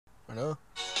I know.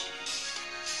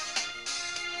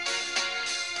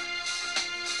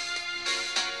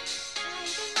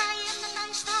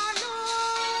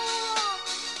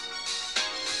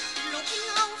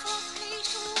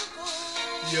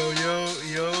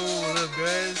 Yo, what up,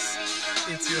 guys?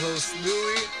 It's your host,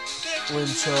 Louie.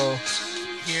 Winchell.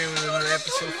 Here with another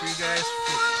episode for you guys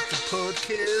for the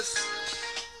podcast.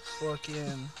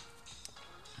 Fucking.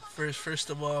 First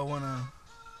of all, I want to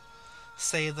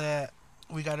say that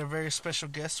we got a very special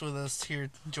guest with us here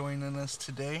joining us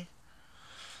today.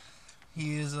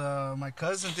 He is my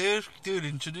cousin, dude. Dude,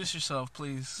 introduce yourself,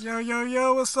 please.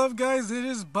 Yo, what's up, guys? It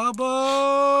is Bubba.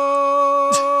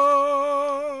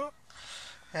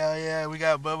 Hell yeah, we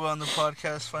got Bubba on the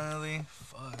podcast finally.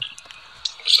 Fuck.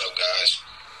 What's up, guys?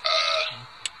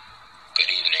 Good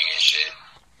evening and shit.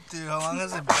 Dude, how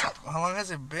long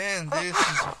has it been, dude?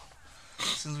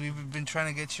 Since we've been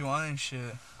trying to get you on and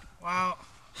shit. Wow,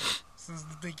 since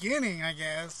the beginning, I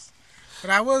guess.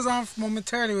 But I was on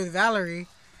momentarily with Valerie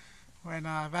when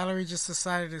Valerie just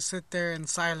decided to sit there in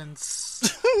silence.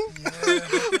 Yeah,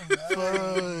 fuck,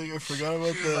 I forgot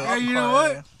about that. Hey, you know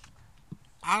what?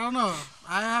 I don't know.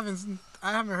 I haven't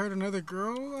heard another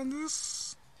girl on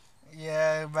this.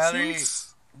 Yeah,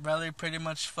 Valerie pretty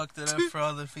much fucked it up for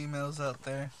all the females out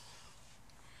there.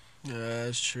 Yeah,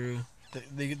 that's true.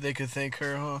 They could thank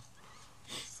her, huh?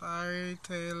 Sorry,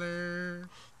 Taylor.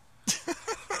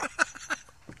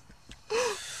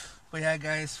 But yeah,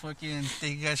 guys, fucking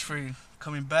thank you guys for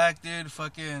coming back, dude.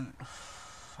 Fucking,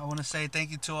 I want to say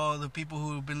thank you to all the people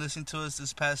who have been listening to us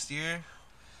this past year,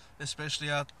 especially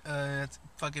out at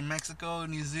fucking Mexico,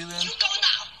 New Zealand,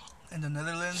 and the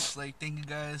Netherlands. Like, thank you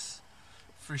guys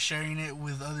for sharing it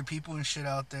with other people and shit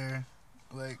out there.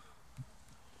 Like,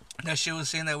 that shit was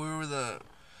saying that we were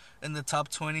in the top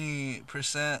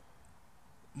 20%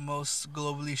 most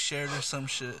globally shared or some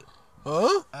shit.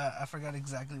 Huh? I forgot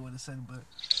exactly what it said, but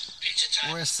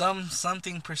we're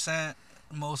something percent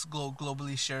most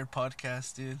globally shared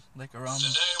podcast, dude. Like around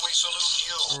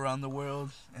the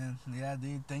world. And yeah,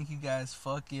 dude, thank you guys.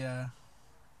 Fuck yeah.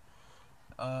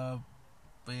 But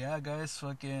yeah, guys,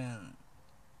 fucking,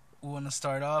 we want to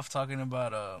start off talking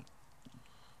about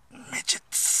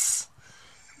midgets.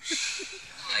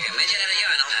 Like a midget at a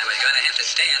urinal, I was gonna have to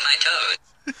stay on my toes.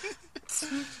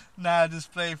 Nah,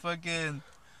 just play fucking.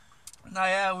 Nah,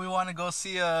 yeah, we want to go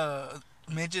see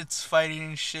midgets fighting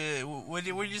and shit. Where'd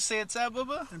you say it's at,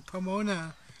 Bubba? In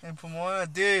Pomona. In Pomona,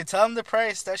 dude. Tell them the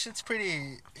price. That shit's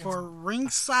pretty. For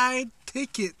ringside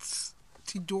tickets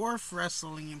to dwarf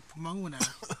wrestling in Pomona.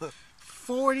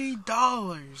 $40.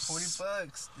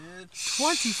 $40, dude.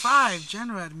 $25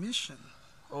 general admission.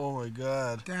 Oh my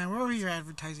god. Damn, we're over here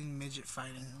advertising midget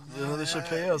fighting. Yeah, they should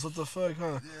pay us. What the fuck,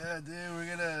 huh? Yeah, dude, we're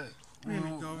gonna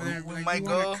go over there. we Like, might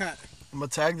go. I'm gonna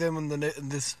tag them in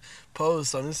this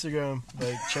post on Instagram.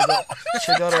 Like,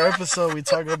 check out our episode. We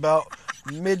talk about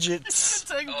midgets.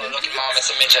 Oh, look at mom, it's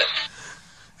a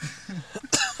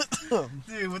midget.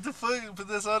 Dude, what the fuck? Put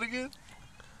this on again?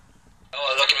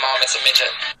 Oh, look at mom, it's a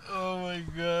midget. Oh my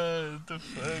god, what the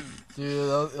fuck? Dude,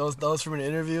 that was from an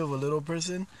interview of a little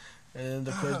person, and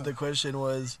the question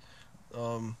was,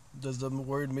 does the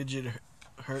word midget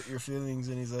hurt your feelings?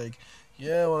 And he's like,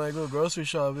 yeah, when I go grocery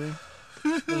shopping,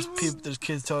 there's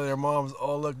kids telling their moms,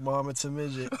 oh look, mom, it's a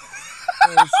midget.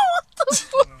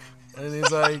 And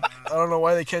he's like, I don't know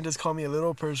why they can't just call me a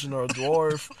little person or a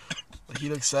dwarf. Like, he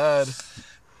looks sad.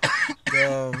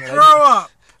 Damn. Grow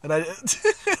up! And I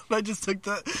just took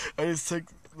that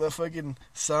fucking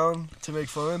sound to make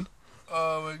fun.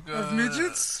 Oh my god. Of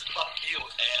midgets? Fuck you,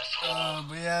 asshole.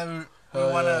 But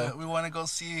yeah, we wanna go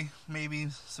see maybe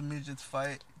some midgets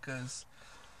fight, because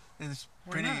it's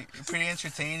pretty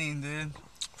entertaining, dude.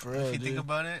 For real, if you dude. think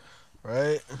about it.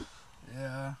 Right?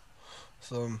 Yeah.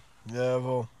 So, yeah,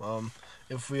 well,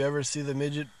 if we ever see the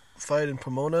midget fight in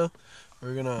Pomona,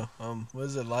 we're gonna, what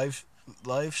is it, live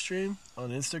stream on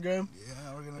Instagram?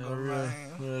 Yeah, we're gonna And go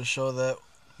we're gonna show that,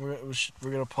 we're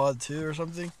gonna pod too or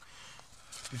something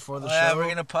before the show. Yeah, we're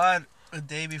gonna pod a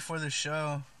day before the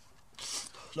show.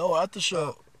 No, at the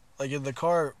show. Like in the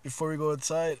car before we go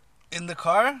inside. In the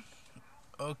car?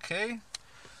 Okay.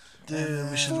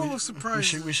 Dude, we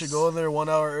should go in there 1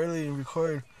 hour early and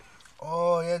record.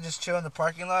 Oh yeah, just chill in the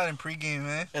parking lot and pregame,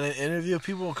 man. And then interview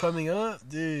people coming up,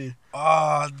 dude.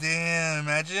 Oh damn!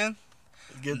 Imagine.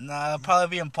 Nah, it'll probably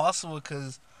be impossible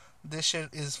because this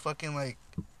shit is fucking like,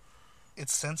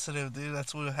 it's sensitive, dude.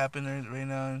 That's what happened right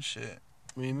now and shit.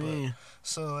 What do you mean?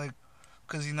 So like,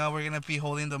 cause you know we're gonna be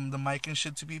holding the mic and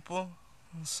shit to people,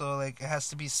 so like it has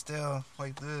to be still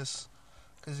like this,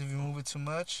 cause if you move it too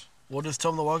much. We'll just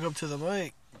tell them to walk up to the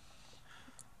mic.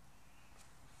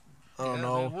 I don't Yeah,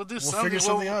 know. man, we'll do We'll something. figure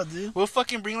something out, dude. We'll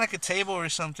fucking bring like a table or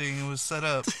something and we'll set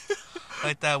up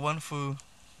like that one food.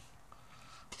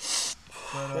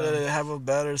 But Have a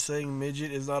banner saying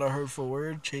midget is not a hurtful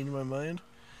word. Change my mind.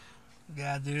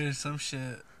 yeah, dude, some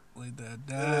shit like that. And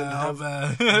then Damn, how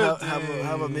bad.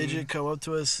 have a midget come up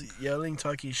to us yelling,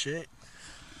 talking shit.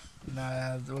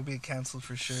 Nah, it will be canceled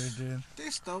for sure, dude. They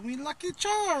stole me Lucky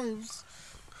Charms.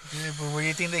 Dude, but where do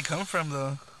you think they come from,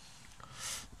 though?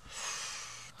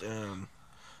 Damn.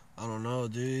 I don't know,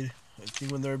 dude. I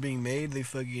think when they're being made, they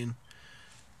fucking...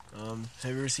 have you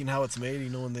ever seen how it's made? You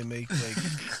know when they make, like,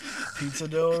 pizza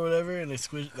dough or whatever, and they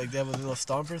squish... Like, they have a little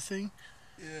stomper thing?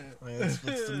 Yeah. Like, that's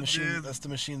the machine. Dude, That's the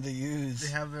machine they use.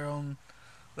 they have their own...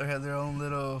 They have their own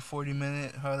little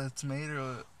 40-minute how that's made,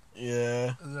 or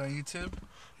Yeah. is it on YouTube?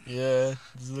 Yeah.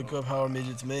 Just look up how a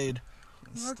midget's made.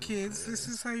 Well, kids, this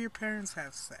is how your parents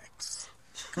have sex.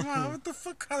 Come on, what the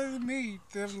fuck are they made?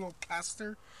 They have a little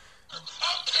plaster. I'm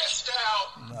pissed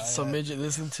out. Nah, Some midget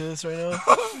listening to this right now?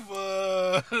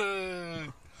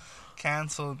 Fuck.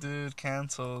 Canceled, dude.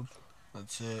 Canceled.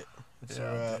 That's it. That's Yeah,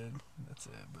 a wrap. dude. That's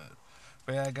it.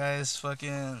 But yeah, guys,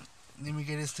 fucking. Let me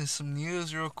get into some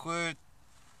news real quick.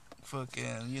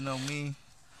 Fucking, you know me.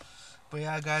 But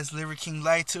yeah, guys, Liver King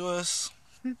lied to us.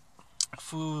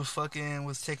 Fool fucking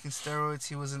was taking steroids.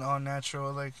 He wasn't all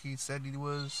natural like he said he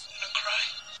was.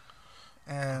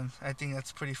 And I think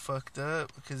that's pretty fucked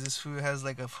up because this fool has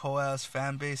like a whole ass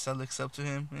fan base that looks up to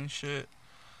him and shit.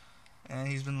 And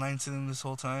he's been lying to them this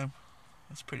whole time.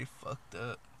 That's pretty fucked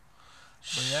up.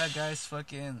 But yeah, guys,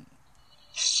 fucking.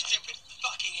 Stupid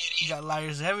fucking You idiot. got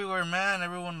liars everywhere, man.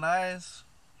 Everyone lies.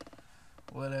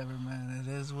 Whatever, man. It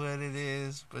is what it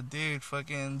is. But dude,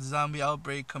 fucking zombie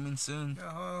outbreak coming soon. Yo,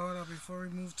 hold up, before we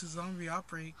move to zombie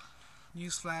outbreak,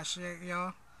 newsflash,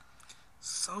 y'all.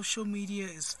 Social media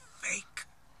is fake.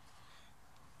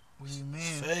 What do you mean?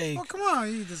 Fake. Oh, come on,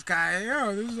 you this guy.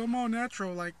 Yo, this is I'm all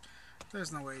natural. Like,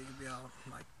 there's no way you can be all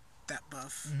like that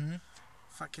buff. Mm-hmm.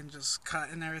 Fucking just cut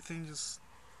and everything. Just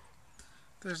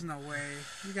there's no way.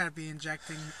 You gotta be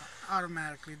injecting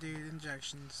automatically, dude.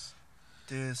 Injections.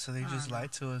 Dude, so they just I know.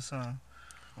 lied to us, huh?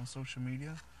 On social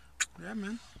media? Yeah,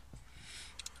 man.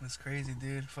 That's crazy,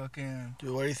 dude. Fucking.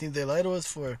 Dude, what do you think they lie to us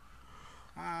for?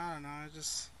 I don't know.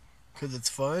 Just Because it's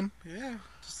fun? yeah,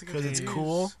 just to get 'Cause the it's views.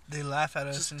 cool? They laugh at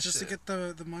us Just, and just to shit. get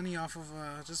the money off of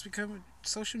just become a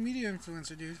social media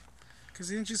influencer, dude. Cause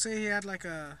didn't you say he had like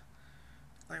a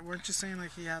weren't you saying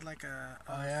like he had like a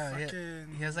Oh, yeah, he-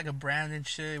 fucking He has like a brand and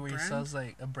shit where Brand? he sells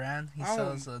like a brand. He Oh.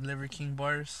 sells Liver King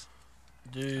bars.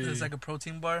 Dude. It's like a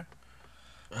protein bar.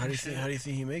 how do you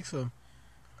think he makes them?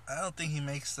 I don't think he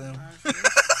makes them.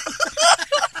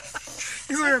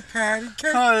 He's like a patty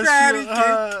cake, Oh, patty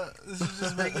cake. this is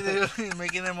just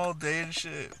making them all day and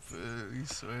shit. You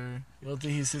swear. You don't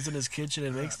think he sits in his kitchen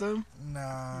and makes them?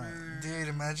 Nah, dude,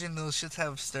 imagine those shits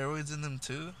have steroids in them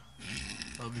too.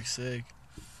 That'll be sick.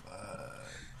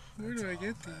 Where do I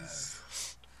get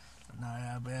these? Nah,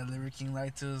 yeah, but yeah, Liver King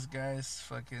lied to us, guys.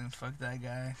 Fucking fuck that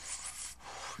guy.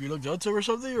 You looked up to him or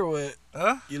something, or what?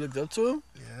 Huh? You looked up to him?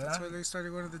 Yeah. That's why they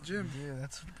started going to the gym. Yeah,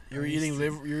 that's. You were eating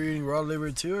liver. You were eating raw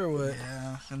liver too, or what?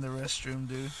 Yeah, in the restroom,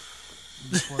 dude.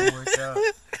 Before workout.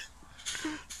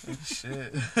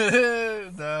 Shit.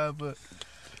 Nah, but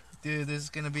dude, there's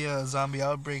gonna be a zombie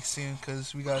outbreak soon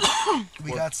because we got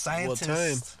What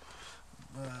scientists.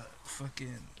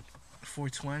 Fucking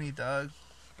 420, dog.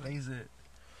 Blaze it.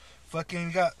 Fucking,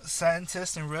 we got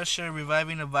scientists in Russia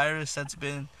reviving a virus that's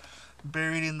been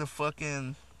buried in the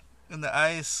fucking in the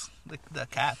ice, the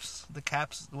caps,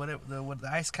 whatever, the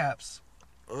ice caps.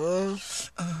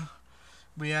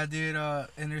 But yeah, dude,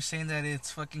 and they're saying that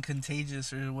it's fucking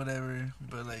contagious or whatever.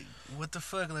 But like, what the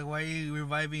fuck? Like, why are you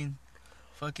reviving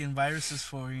fucking viruses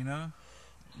for? You know?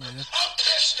 Like, I'm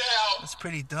pissed out. that's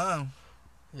pretty dumb.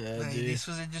 Yeah, Like, dude. these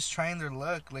fools are just trying their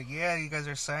luck. Like, yeah, you guys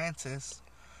are scientists,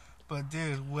 but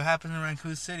dude, what happened in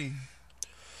Raccoon City?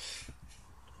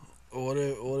 What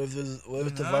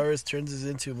if the know? virus turns us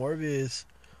into Morbius?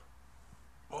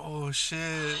 Oh shit!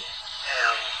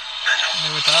 Hell,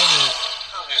 Never thought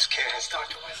I'm just kidding. It's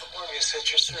Dr. Michael Morbius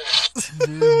at your service. of it.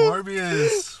 Dude,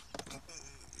 Morbius.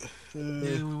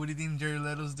 Dude, what do you think Jared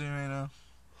Leto's doing right now?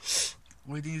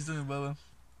 What do you think he's doing, Bubba?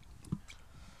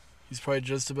 He's probably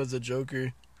dressed up as a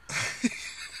Joker.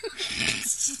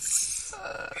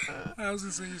 I was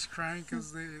gonna say he's crying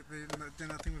because they did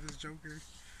nothing with his Joker.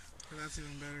 But that's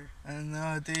even better. I don't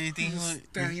know. Do you think He's he?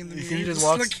 standing in the you mirror, think he just just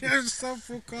walks- looking at himself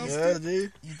full costume. Yeah,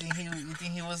 dude. You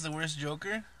think he was the worst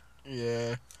Joker?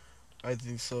 Yeah, I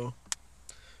think so.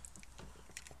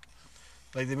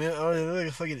 Like they look like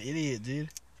a fucking idiot, dude.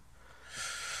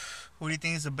 Who do you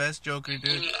think is the best Joker, dude?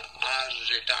 I'm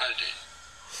retarded.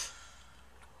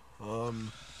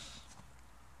 Damn.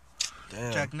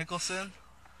 Jack Nicholson,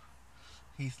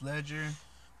 Heath Ledger.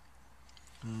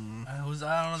 Mm. I don't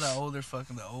know that older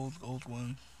fucking the old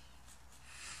one.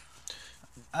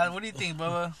 What do you think,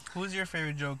 Bubba? Who's your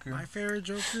favorite Joker? My favorite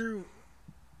Joker,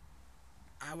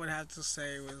 I would have to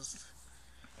say, was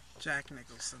Jack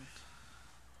Nicholson.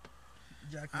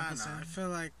 Jack I don't Nicholson. know. I feel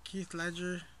like Heath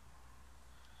Ledger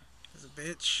is a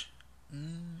bitch.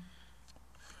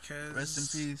 Because Rest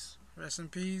in peace. Rest in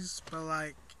peace. But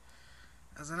like,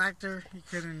 as an actor, he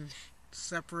couldn't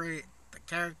separate the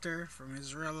character from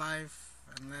his real life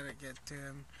and let it get to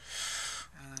him.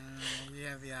 And you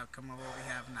have the outcome of what we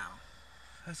have now.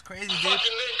 That's crazy, dude.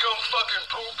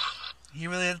 He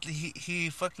really he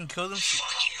fucking killed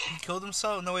himself. He killed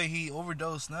himself? No way, he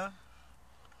overdosed, no?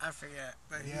 I forget,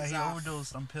 but Yeah, he's he off.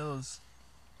 overdosed on pills.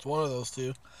 It's one of those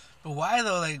two. But why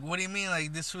though? Like, what do you mean?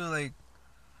 Like, this was like,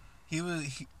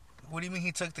 what do you mean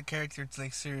he took the character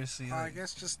like seriously? I Like,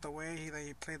 guess just the way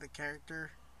he played the character,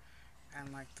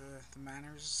 and like the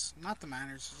manners, not the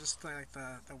manners, just like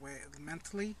the way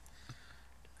mentally.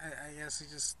 I guess he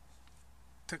just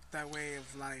took that way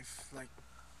of life, like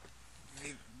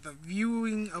the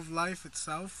viewing of life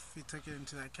itself. He took it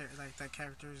into that that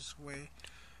character's way,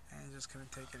 and he just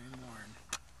couldn't take it anymore.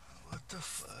 what the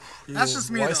fuck? Dude, That's just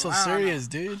me, Why though. so I don't serious,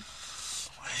 dude?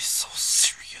 Why is so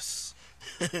serious?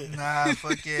 Nah,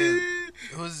 fucking.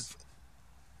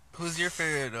 Who's your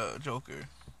favorite Joker?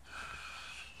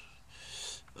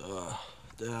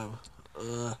 Damn.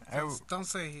 Don't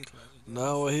say Heath Ledger.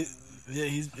 No, he's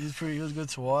pretty. He was good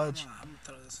to watch. I'm gonna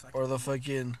throw this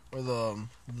fucking. Or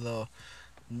the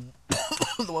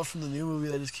the one from the new movie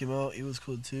that just came out. He was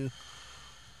cool too.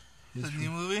 He The was new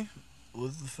movie?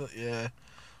 What the fuck? Yeah,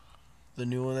 the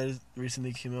new one that just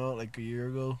recently came out like a year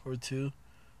ago or two.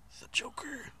 It's the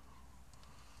Joker.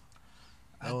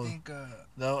 I That one. think I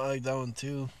like that one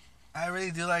too. I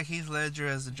really do like Heath Ledger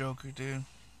as the Joker, dude.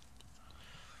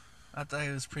 I thought he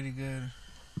was pretty good.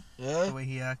 The Yeah. way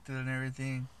he acted and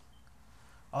everything.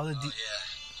 All the Oh, yeah.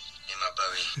 You're my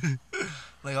buddy.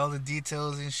 like all the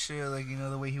details and shit, like, you know,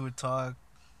 the way he would talk.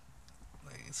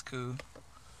 Like, it's cool.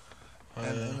 Oh,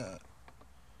 And yeah. then,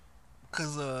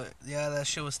 cause yeah, that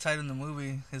shit was tight in the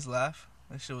movie. His laugh,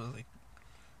 that shit was like,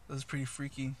 it was pretty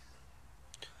freaky.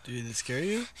 Dude, did it scare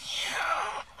you?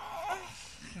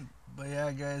 But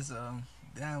yeah, guys,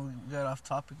 damn, we got off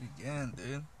topic again,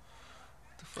 dude. What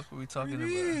the fuck were we talking about? What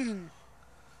do you mean?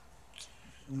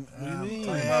 Oh, Talking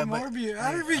yeah, about but- Morbius.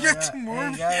 How did we hey, get to hey,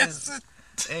 Morbius? guys.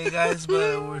 Hey guys,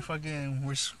 but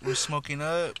we're smoking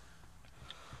up.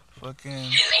 Fucking, You're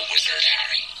a wizard,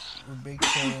 Harry. we're big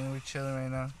chilling. We're chilling right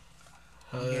now.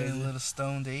 I'm getting a dude. little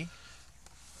stoned, eh?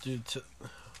 Dude,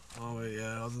 oh wait,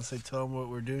 yeah, I was gonna say tell them what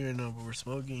we're doing right now, but we're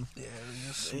smoking. Yeah, we're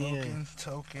just Yeah. smoking,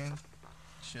 toking,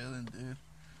 chilling, dude.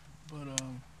 But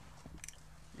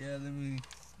yeah, let me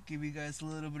give you guys a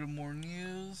little bit of more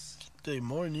news. Dude,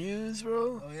 more news,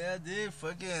 bro. Oh yeah, dude,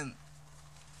 fucking.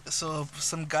 So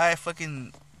some guy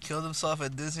fucking killed himself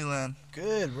at Disneyland,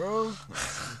 Good, bro.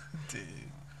 dude.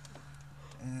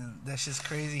 And that's just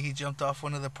crazy. He jumped off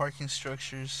one of the parking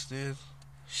structures, dude.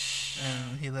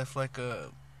 And he left like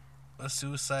a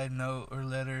suicide note or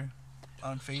letter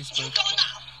on Facebook.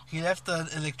 He left an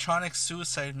electronic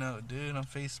suicide note, dude, on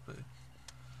Facebook.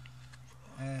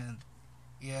 And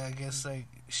yeah, I guess like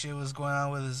shit was going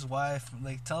on with his wife.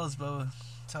 Like, tell us, Bubba.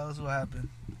 Tell us what happened.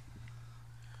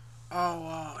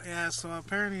 Oh, yeah, so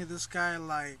apparently this guy,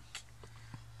 like,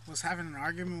 was having an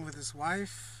argument with his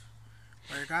wife,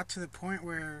 where it got to the point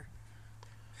where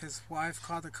his wife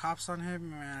called the cops on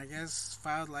him, and I guess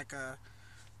filed, like a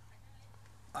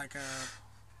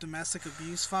domestic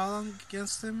abuse file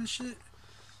against him and shit.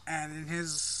 And in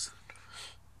his,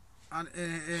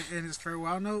 in his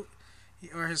farewell note,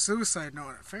 or his suicide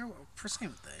note, farewell, same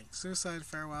thing, suicide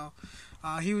farewell,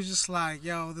 he was just like,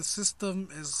 yo, the system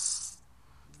is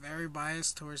very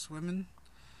biased towards women.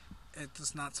 It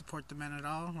does not support the men at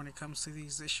all when it comes to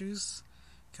these issues.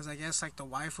 Because I guess like the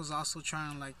wife was also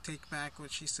trying to like take back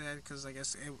what she said, because I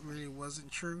guess it really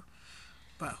wasn't true.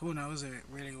 But who knows if it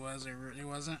really was or really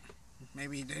wasn't.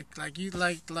 Maybe he did, like you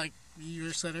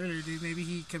said earlier, dude. Maybe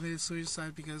he committed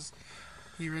suicide because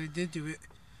he really did do it.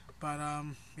 But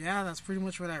yeah, that's pretty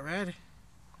much what I read.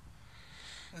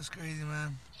 That's crazy,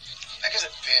 man. That guy's a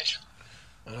bitch.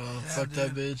 Oh, Yeah, fuck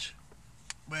that dude. bitch.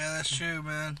 But yeah, that's true,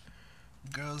 man.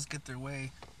 Girls get their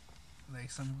way. Like,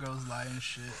 some girls lie and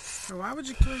shit. So why would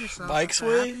you kill yourself Mike's at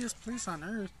the way? happiest place on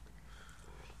earth?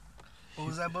 What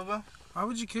was that, Bubba? Why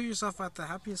would you kill yourself at the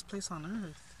happiest place on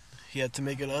earth? He had to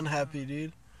make it unhappy,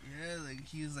 dude. Yeah, like,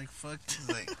 he was like, fuck.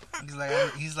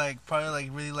 He's like probably like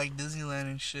really like Disneyland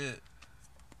and shit.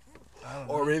 I I don't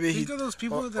know. Or maybe Think of those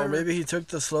people that or maybe he took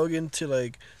the slogan to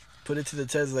like put it to the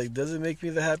test. Like, does it make me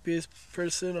the happiest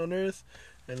person on earth?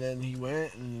 And then he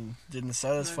went and didn't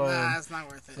satisfy him. Nah, it's not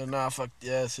worth it. So, nah, fuck.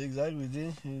 Yes, exactly,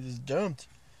 dude. He just jumped.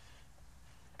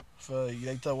 You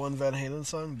like that one Van Halen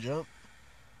song, Jump?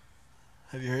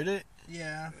 Have you heard it?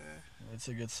 Yeah. It's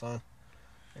a good song.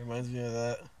 It reminds me of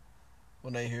that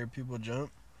when I hear people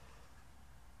jump.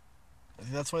 I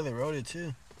think that's why they wrote it,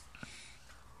 too.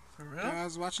 For real? Yeah, I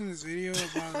was watching this video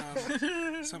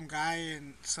about some guy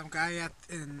in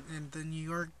the New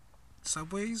York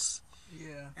subways,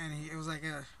 Yeah. and it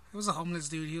was a homeless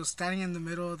dude. He was standing in the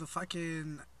middle of the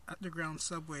fucking underground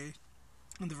subway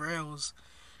on the rails,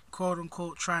 quote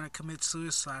unquote, trying to commit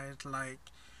suicide. Like,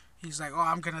 he's like, "Oh,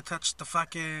 I'm gonna touch the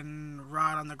fucking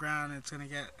rod on the ground. It's gonna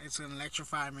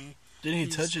electrify me." Didn't he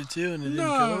touch it, too, and it didn't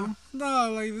kill him?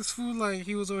 No, like, this fool, like,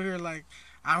 he was over here like,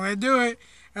 "I'm gonna do it."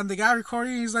 And the guy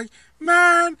recording, he's like,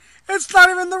 "Man, it's not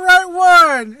even the right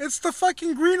one. It's the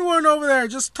fucking green one over there.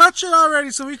 Just touch it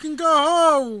already so we can go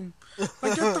home.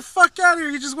 Like, get the fuck out of here.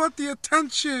 You just want the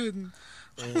attention.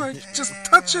 Like, just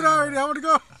touch it already. I want to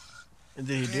go." And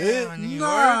did he do it?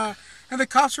 Nah. And the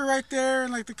cops were right there,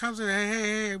 and, like, the cops are like,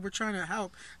 hey, we're trying to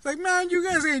help. It's like, man, you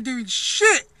guys ain't doing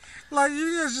shit. Like,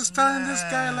 you guys just telling this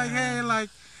guy, like, hey, like,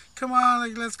 come on,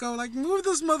 like, let's go. Like, move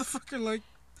this motherfucker, like,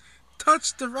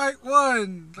 touch the right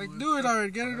one. Like, do it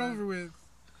already. Get it over with.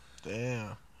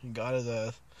 Damn. He got his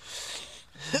ass.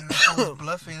 I was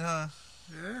bluffing, huh?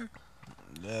 Yeah.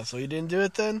 Yeah, so he didn't do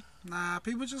it then? Nah,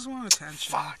 people just want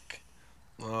attention. Fuck.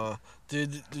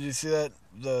 Did you see that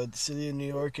the city of New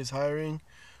York is hiring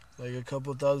like a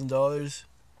couple $1,000s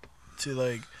to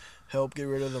like help get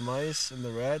rid of the mice and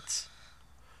the rats?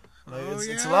 Like,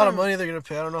 it's a lot of money they're gonna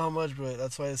pay. I don't know how much, but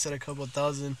that's why I said a couple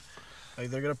 $1,000. Like,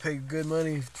 they're gonna pay good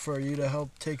money for you to help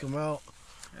take them out.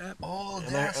 Yep. Oh,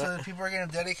 damn. So the people are gonna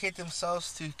dedicate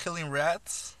themselves to killing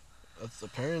rats? That's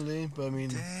apparently, but I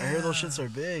mean, I hear those shits are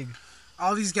big.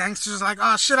 All these gangsters are like,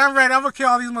 "Oh shit, I'm ready. I'm gonna kill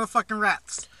all these motherfucking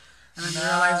rats." And then they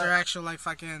realize they're actual, like,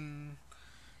 fucking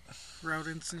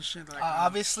rodents and shit. Like,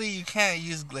 obviously, you can't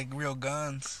use, like, real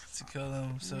guns to kill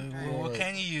them. So, what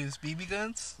can you use? BB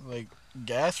guns? Like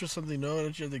gas or something? No,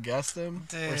 don't you have to gas them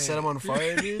or Dude. set them on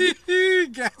fire,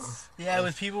 dude? Gas. Yeah,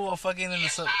 with people fucking in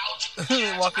the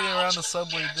walking around the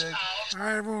subway, dick. All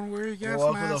right, everyone, wear your gas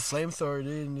Walk with a mask. flamethrower,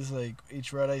 dude, and just like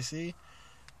each rat I see.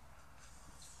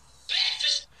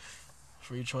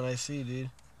 For each one I see, dude.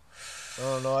 I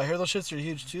don't know. I hear those shits are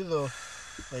huge too, though.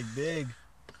 Like, big.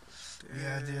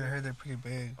 Yeah, dude, I heard they're pretty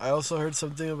big. I also heard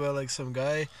something about like some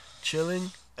guy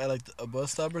chilling at like a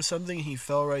bus stop or something. He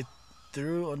fell right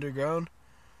through underground,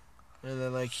 and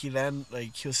then like he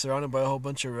was surrounded by a whole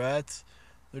bunch of rats.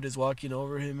 They're just walking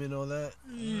over him and all that.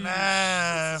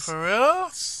 Nah, for real?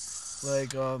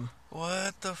 Like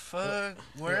What the fuck?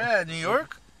 Where at? New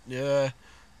York? yeah.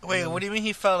 Wait, what do you mean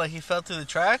he fell? Like he fell through the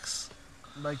tracks?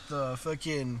 Like the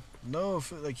fucking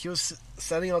like he was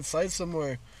standing outside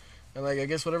somewhere, and like I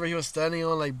guess whatever he was standing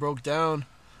on like broke down,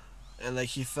 and like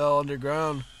he fell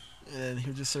underground, and he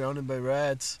was just surrounded by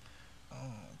rats. Oh,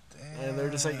 damn. And they're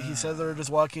just like he said they were just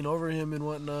walking over him and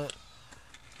whatnot.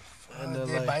 And then,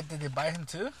 did they bite him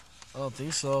too? I don't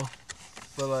think so,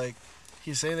 but like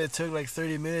he's saying it took like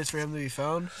 30 minutes for him to be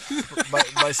found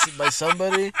by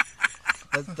somebody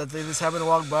that they just happened to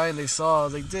walk by and they saw. I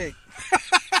was like, Dick.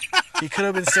 He could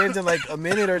have been saved in like a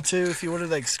minute or two if he would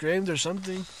have like screamed or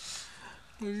something.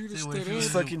 You just Dude, stood He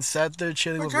just up. fucking sat there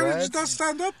chilling Why with can't you rats. just not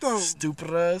stand up, though?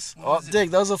 Stupid ass. What Oh, was it? Dick,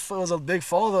 that was a big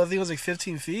fall though. I think it was like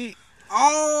 15 feet.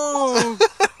 Oh!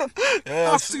 Yeah,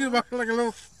 I was thinking about like a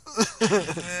little...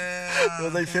 Yeah, it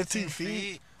was like 15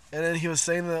 feet. And then he was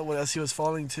saying that as he was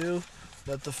falling too,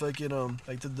 that the fucking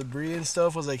like the debris and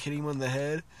stuff was like hitting him on the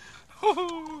head.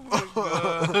 Oh my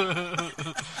God.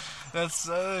 That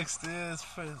sucks, dude.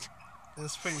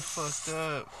 That's pretty fucked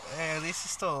up. Hey, at least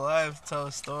he's still alive to tell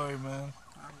a story, man.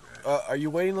 Are you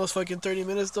waiting those fucking 30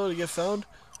 minutes though to get found?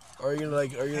 Or are you gonna I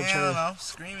don't try know.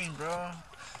 Screaming, bro.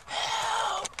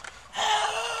 Help!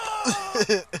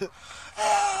 Help!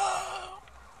 Help!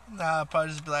 Nah, I'd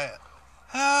probably just be like,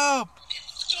 help!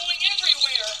 It's going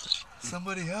everywhere.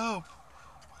 Somebody help.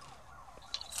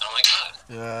 Oh my God.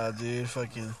 Yeah, dude,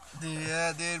 fucking. Dude,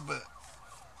 yeah, dude, but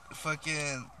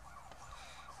fucking,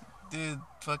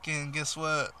 guess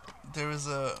what? There was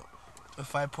a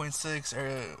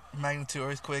 5.6 magnitude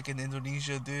earthquake in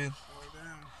Indonesia, dude. Oh,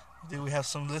 damn. Dude, we have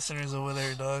some listeners over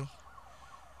there, dog.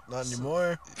 Not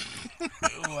anymore.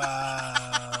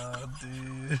 Wow,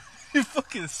 dude. You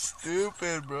fucking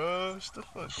stupid, bro. Shut the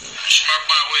fuck up. Smirk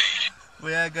my way. But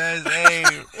yeah, guys, hey,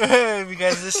 if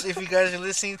you guys are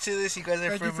listening to this, you guys are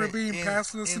Thank you for being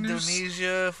past listeners.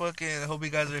 Indonesia. Fucking hope you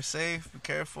guys are safe. Be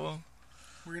careful.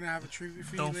 We're gonna have a tribute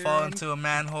for you Don't later fall on. into a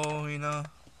manhole. You know.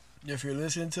 If you're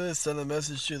listening to this, send a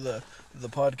message to the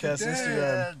podcast Yeah.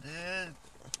 Instagram. Yeah, dude.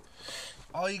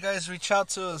 All you guys reach out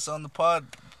to us on the pod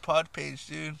page,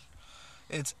 dude.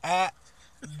 It's at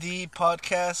the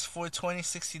podcast for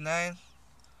 2069.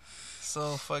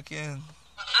 So fucking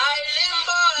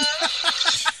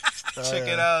check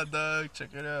it out, dog. Check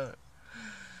it out.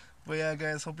 But yeah,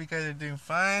 guys, hope you guys are doing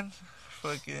fine.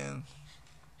 Fucking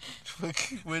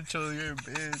Winchell, you're a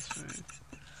bitch. Man.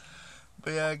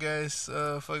 But yeah, guys,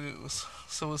 fucking.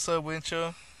 So what's up,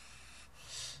 Winchell?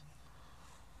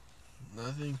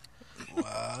 Nothing.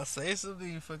 Wow, say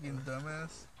something, you fucking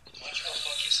dumbass.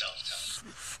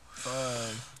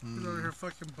 He's over here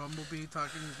fucking Bumblebee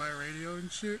talking by radio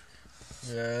and shit.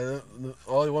 Yeah,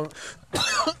 all you want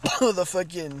the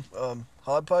fucking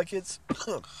hot pockets.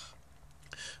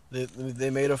 they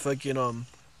made a fucking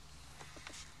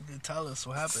They tell us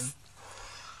what happened.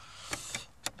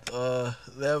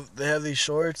 they have these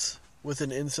shorts with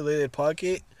an insulated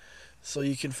pocket, so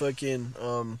you can fucking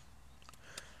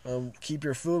keep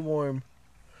your food warm.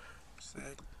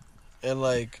 Sick. And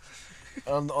like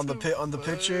on the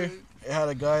picture, it had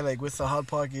a guy like with the hot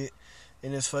pocket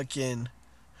in his fucking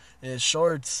in his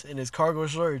shorts, in his cargo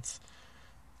shorts.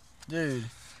 Dude,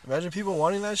 imagine people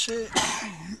wanting that shit.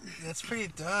 That's pretty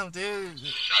dumb, dude.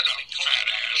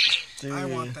 Dude, I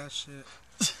want that shit.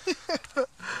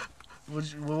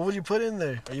 what would you put in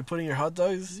there? Are you putting your hot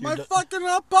dogs? My fucking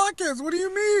hot pockets. What do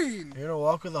you mean? You're gonna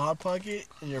walk with a hot pocket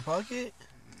in your pocket?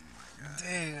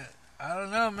 Dude, I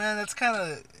don't know, man. That's kind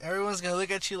of everyone's gonna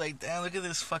look at you like, damn, look at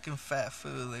this fucking fat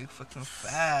food, like fucking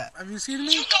fat. Have you seen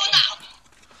me?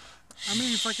 I'm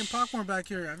eating fucking popcorn back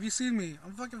here. Have you seen me?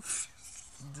 I'm fucking.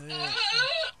 Dude,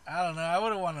 I don't know. I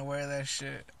wouldn't want to wear that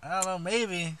shit. I don't know.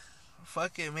 Maybe,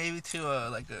 fuck it. Maybe to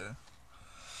like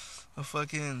a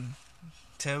fucking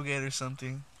tailgate or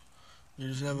something. You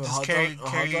just have a Just hot carry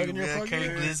dog in your yeah, pocket? carry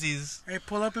glizzies. Hey,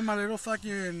 pull up in my little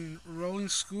fucking rolling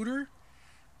scooter.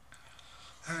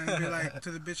 And be like to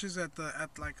the bitches at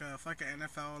like a fucking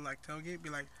NFL like tailgate. Be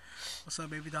like, "What's up,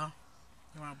 baby doll?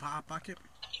 You want a hot pocket?"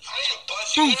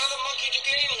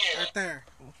 Right there.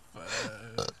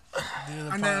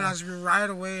 Dude, And then I should be right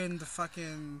away in the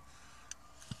fucking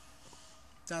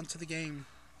down to the game.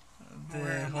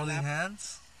 they're holding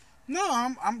hands.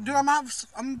 No, I'm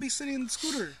gonna be sitting in the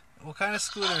scooter. What kind of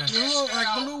scooter?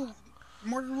 The little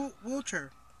motor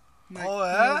wheelchair. Like, Oh,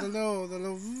 yeah? The little.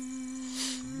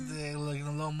 They like a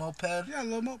little moped. Yeah, a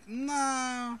little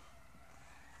Nah.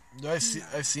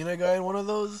 I've seen a guy in one of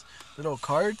those little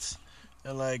carts,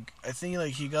 and like I think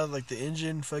like he got like the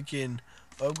engine fucking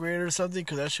upgrade or something,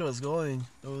 because that shit was going.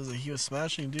 It was like he was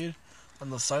smashing, dude, on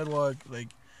the sidewalk, like.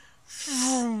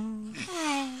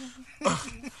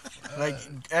 Like,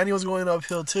 and he was going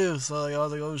uphill too, so like I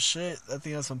was like, oh shit, that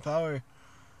thing has some power.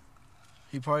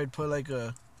 He probably put like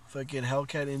a fucking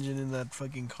Hellcat engine in that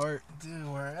fucking cart. Dude,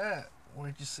 where at?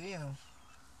 Where'd you see him?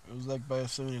 It was like by a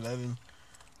 7-Eleven.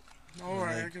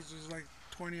 Alright, Like- because there's like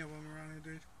 20 of them around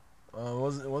here,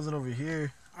 dude. It wasn't over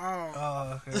here, Oh.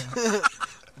 Oh, okay.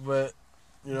 but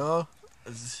you know,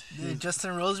 Dude,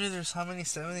 Justin Roseby, there's how many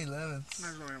 7-Elevens?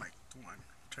 There's only like 1,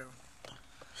 2.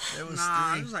 There was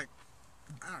Nah, three. there's like.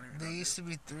 I don't even know. There used to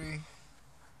be 3.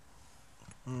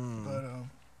 Hmm.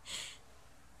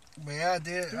 But yeah,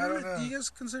 dude, I don't know. Do you guys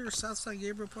consider Southside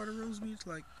Gabriel part of Rosemead?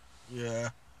 Like, Yeah,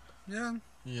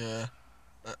 yeah.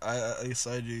 I guess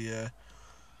I do. Yeah.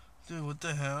 Dude, what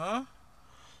the hell?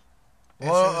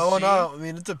 Well, SSG? no. I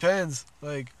mean, it depends.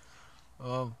 Like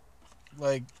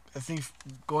I think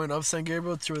going up San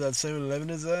Gabriel to where that 7-Eleven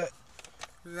is at.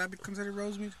 Does that be considered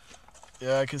Rosemead?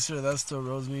 Yeah, I consider that still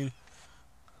Rosemead.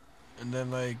 And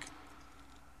then like,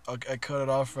 I cut it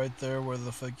off right there where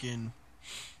the fucking,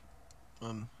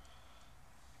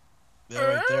 yeah,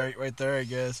 right there. I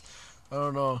guess. I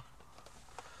don't know.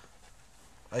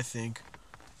 I think.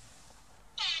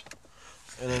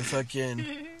 And then fucking,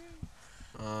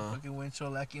 Fucking Winchell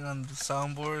lacking on the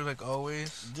soundboard like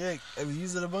always. Dick, I've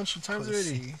used it a bunch of times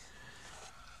already. Pussy.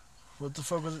 What the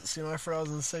fuck was it? See, I forgot what I was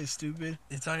gonna say, stupid.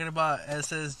 You're talking about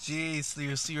SSG,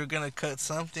 so you're gonna cut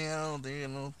something out. You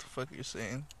know what the fuck you're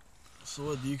saying. So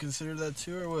what, do you consider that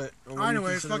too, or what? Or what do you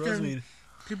Anyway, consider fucking Rosemead?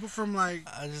 people from like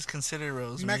I just consider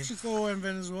Rose. Mexico and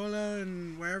Venezuela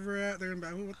and wherever at, they're gonna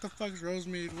be like, what the fuck's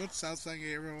Rosemead? What's Southside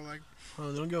Gabriel? Like,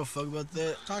 Oh, they don't give a fuck about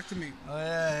that. talk to me. Oh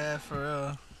yeah, for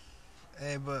real.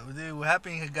 Hey, but dude, what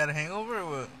happened? You got a hangover or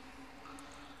what?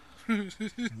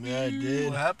 Yeah, I did.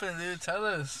 What happened, dude? Tell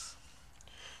us.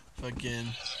 Fucking.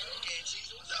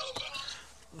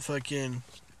 fucking,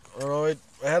 I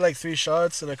had like 3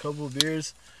 shots and a couple of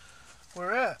beers.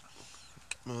 Where at?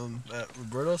 At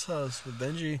Roberto's house with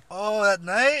Benji. Oh, that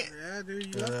night? Yeah,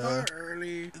 dude, you left out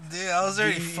early. Dude, I was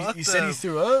already fucked You said up. you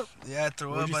threw up? Yeah, I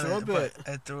threw Where'd up. you throw up at?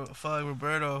 I threw up. Fuck,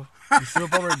 Roberto. You threw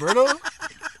up on Roberto?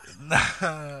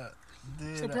 Nah.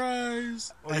 Dude,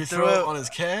 Surprise! Or I you threw threw up- up on his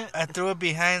cat? I threw it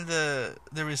behind the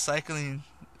recycling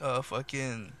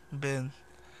fucking bin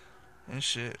and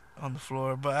shit on the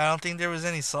floor, but I don't think there was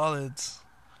any solids.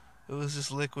 It was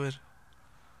just liquid.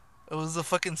 It was the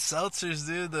fucking seltzers,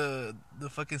 dude, the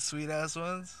fucking sweet ass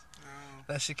ones. No.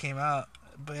 That shit came out.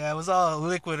 But yeah, it was all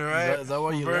liquid, alright? Is that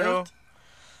why you Roberto? left?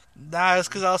 Nah, it's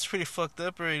cause I was pretty fucked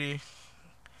up already.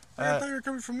 I thought you were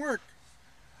coming from work.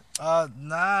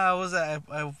 Nah,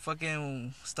 I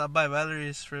fucking stopped by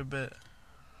Valerie's for a bit.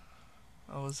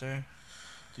 I was there.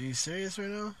 Are you serious right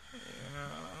now?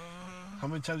 Yeah. How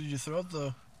many times did you throw up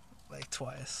though? Like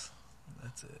twice.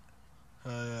 That's it.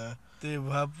 Yeah. Dude,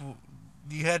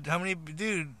 you had how many?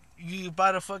 Dude, you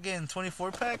bought a fucking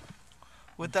 24 pack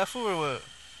with that food or what?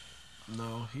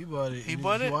 No, he bought it. He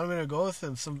bought it? He wanted me to go with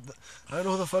him. I don't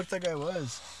know who the fuck that guy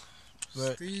was.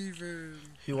 But Steven.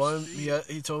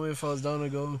 he told me if I was down to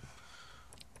go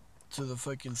to the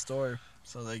fucking store.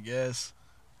 So I was like, yes.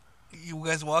 You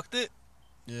guys walked it?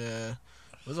 Yeah.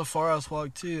 It was a far ass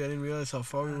walk too. I didn't realize how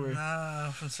far we were.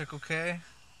 Nah, from Circle K.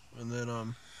 And then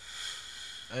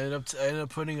I ended up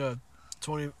putting a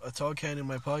tall can in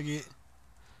my pocket.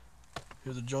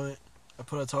 Here's a joint. I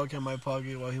put a tall can in my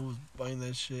pocket while he was buying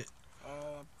that shit.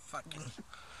 Oh, fuck.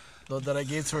 That I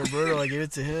gave to Roberto, I gave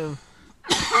it to him.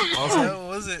 Also, what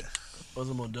was it? It was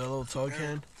a Modelo tall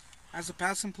can. As a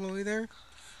past employee there,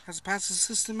 as a past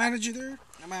assistant manager there,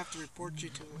 I'm gonna have to report you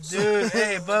to the Dude,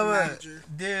 hey, Bubba. manager.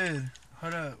 Dude,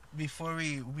 hold up. Before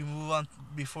we move on,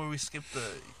 before we skip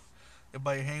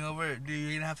about your hangover, dude,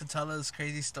 you're gonna have to tell us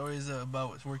crazy stories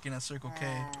about working at Circle K. Oh,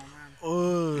 man.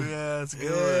 Oh, Yeah, it's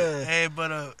good. Yeah. Hey,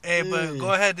 but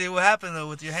go ahead, dude. What happened though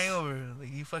with your hangover?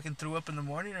 Like you fucking threw up in the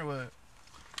morning or what?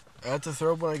 I had to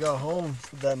throw up when I got home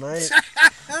that night.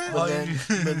 Oh,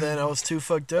 but then I was too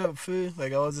fucked up, fool.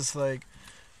 Like I was just like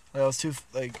I was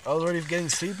already getting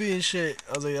sleepy and shit.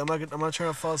 I was like, I'm not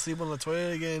trying to fall asleep on the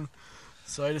toilet again.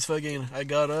 So I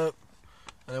got up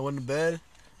and I went to bed.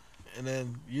 And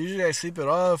then usually I sleep it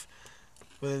off,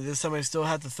 but then this time I still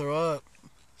had to throw up.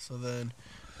 So then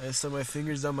I just set my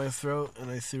fingers down my throat and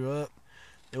I threw up.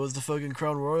 It was the fucking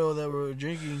Crown Royal that we were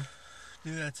drinking.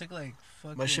 Dude, I took like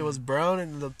fucking. My shit was brown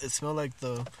and it smelled like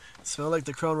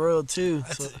the Crown Royal too.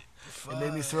 So it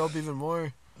made me throw up even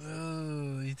more.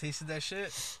 Ooh, you tasted that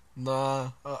shit?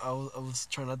 Nah, I was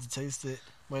trying not to taste it.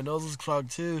 My nose was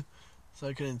clogged too, so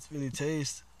I couldn't really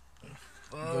taste.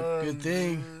 But good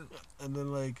thing. Dude. And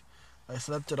then like I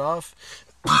slept it off,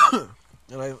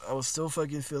 and I was still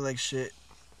fucking feeling like shit.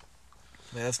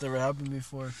 Man, that's never happened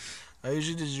before. I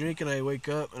usually just drink and I wake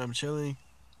up and I'm chilling,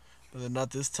 but then not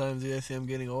this time, dude. I think I'm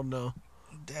getting old now.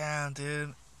 Damn,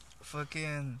 dude.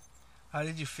 Fucking. How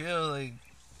did you feel? Like,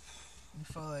 you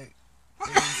felt like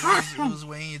it was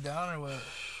weighing you down or what?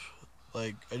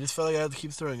 Like I just felt like I had to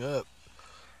keep throwing up.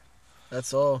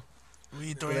 That's all. Were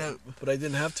you throwing up? But I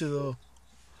didn't have to though.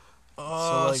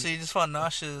 Oh, like- so you just felt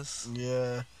nauseous.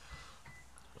 Yeah.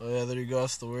 Oh yeah, there you go.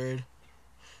 That's the word.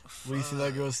 What do you think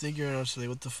that girl was thinking right now? She's like,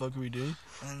 what the fuck are we doing?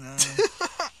 And,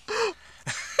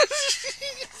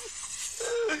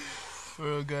 for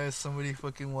real, guys, somebody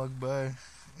fucking walked by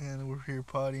and we're here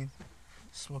potting,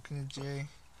 smoking a J.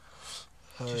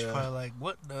 Oh, She's yeah. probably like,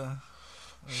 what the? Like,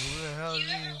 who the hell is You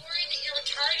ever he? worried that you're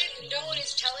retarded and no one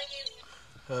is telling you?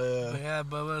 Oh, yeah. But yeah,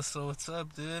 Bubba, so what's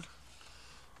up, dude?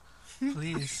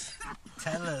 Please,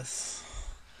 tell us.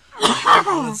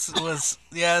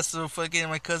 So fucking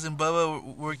my cousin Bubba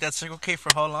worked at Circle K for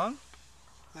how long?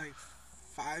 Like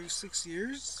 5-6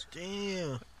 years?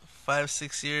 Damn.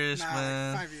 5-6 years, Nah,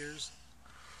 man. like 5 years.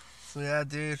 So yeah,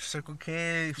 dude, Circle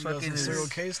K You got fucking some is... Circle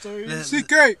K stories?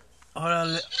 CK! Hold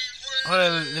on,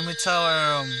 let me tell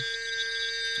our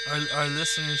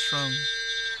listeners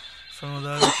from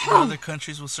the other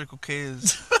countries what Circle K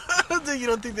is. You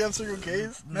don't think they have Circle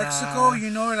K's? Mexico, Nah. you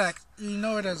know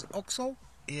it as Oxxo?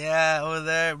 Yeah, over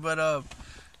there, but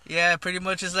yeah, pretty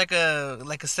much it's like a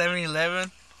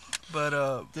 7-Eleven, but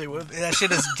Dude, what? that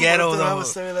shit is ghetto What if they don't have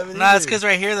though. a 7-Eleven Nah, it's either? because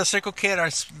right here the Circle K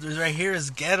right here is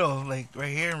ghetto. Like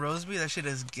right here in Roseby, that shit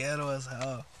is ghetto as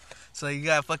hell. So you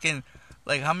got fucking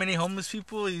like how many homeless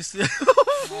people you see?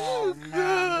 Oh, man,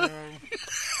 bro.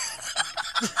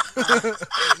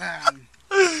 Man.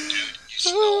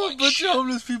 A bunch of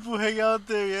homeless people hang out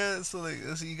there, yeah. So like,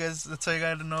 that's all you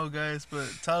gotta know, guys. But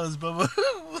tell us, Bubba.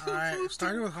 Alright,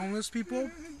 started with homeless people.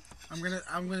 I'm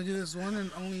gonna do this one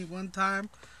and only one time.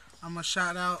 I'm gonna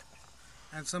shout out,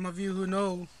 and some of you who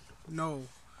know. I'm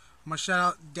gonna shout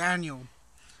out Daniel.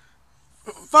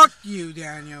 Fuck you,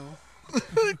 Daniel. You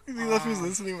think that's who's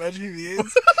listening? Imagine if he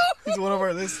is. He's one of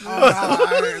our listeners.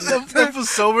 That was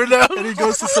sober now. And he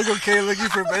goes to Circle K looking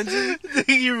for Benji.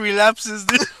 He relapses,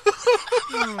 dude.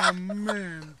 Oh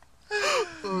man.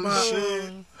 Oh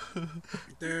shit.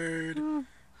 Dude.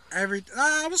 I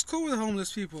was cool with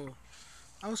homeless people.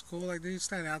 I was cool. Like, they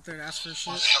stand out there and ask for What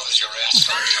shit. the hell is your ass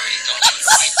from?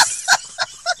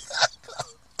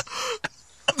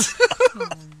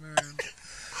 Oh man.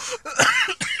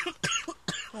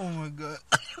 Oh my god.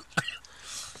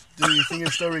 Dude, you think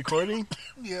it's still recording?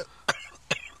 Yeah.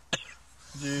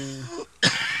 Dude.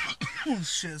 Oh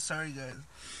shit, sorry guys.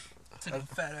 Took a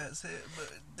fat ass hit,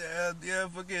 but damn, yeah,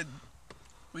 fucking.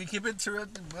 We keep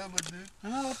interrupting Bubba, dude.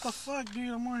 Oh, what the fuck, dude?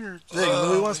 I'm on here. Look, Oh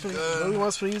Louis my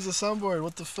wants to use the soundboard.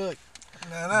 What the fuck?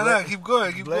 Nah, keep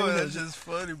going, Blame him. That's just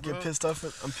funny, bro. Get pissed off.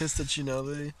 I'm pissed at you now,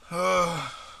 Louis.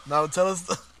 Oh, Now tell us.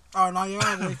 Oh, now you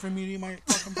gotta wait for me to eat my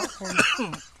fucking popcorn.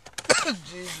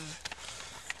 Jesus.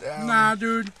 Damn. Nah,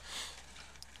 dude.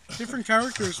 Different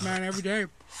characters, man, every day.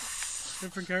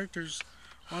 Different characters.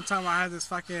 One time I had this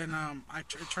fucking,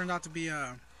 it turned out to be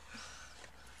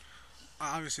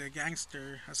obviously a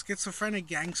gangster. A schizophrenic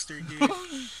gangster, dude.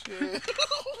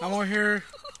 I'm over here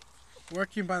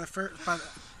working by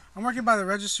I'm working by the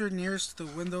register nearest to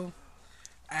the window,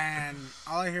 and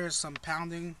all I hear is some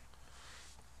pounding.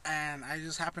 And I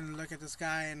just happen to look at this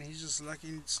guy, and he's just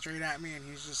looking straight at me, and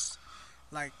he's just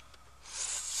like,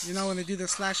 you know, when they do the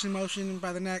slashing motion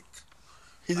by the neck.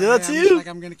 He did that to you? Like,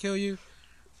 I'm gonna kill you.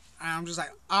 And I'm just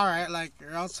like, all right, like,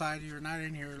 you're outside, you're not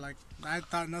in here. Like, I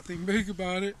thought nothing big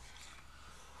about it.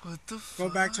 What the fuck?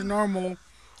 Go back to normal.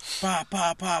 Pa,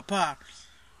 pa, pa, pa.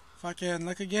 Fucking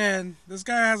look again. This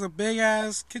guy has a big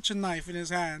ass kitchen knife in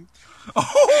his hand.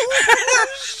 Oh,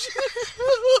 shit.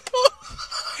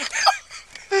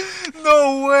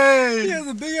 No way. He has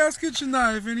a big ass kitchen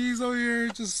knife, and he's over here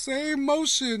just same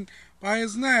motion by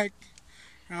his neck.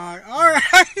 And I'm like, all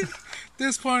right. At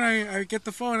this point, I get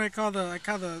the phone. I call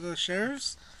the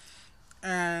sheriffs,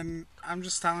 and I'm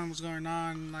just telling them what's going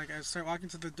on. Like, I start walking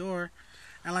to the door,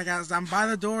 and like as I'm by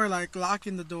the door, like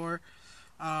locking the door,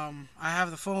 I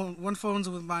have the phone. One hand's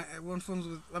with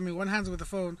the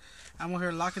phone. I'm over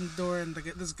here locking the door, and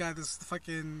this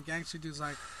fucking gangster dude's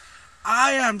like,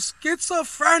 I am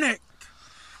schizophrenic.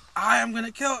 I am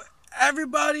gonna kill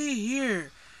everybody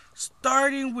here,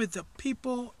 starting with the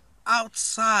people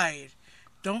outside.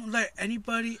 Don't let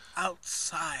anybody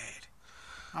outside.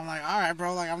 I'm like, all right,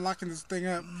 bro. Like, I'm locking this thing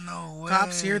up. No way.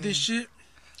 Cops hear this shit.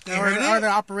 They heard it? Or the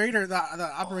operator. The Oh,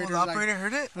 the operator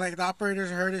heard it? Like, the operators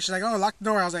heard it. She's like, oh, lock the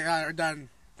door. I was like, all right, we're done.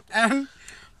 And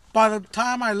by the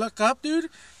time I look up,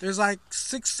 dude, there's like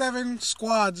 6-7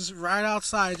 squads right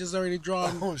outside just already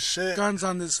drawing Oh shit. guns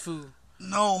on this fool.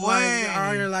 No way.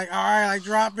 Like, you're like, all right, like,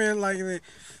 drop it. Like, they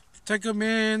took him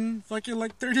in. Fucking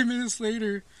like 30 minutes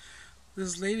later,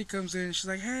 this lady comes in. She's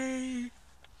like, hey,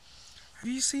 have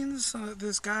you seen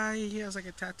this guy? He has like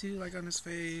a tattoo like on his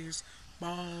face,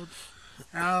 bald.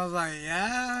 And I was like,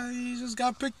 yeah, he just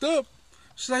got picked up.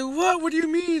 She's like, what? What do you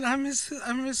mean? I'm his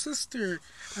sister.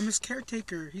 I'm his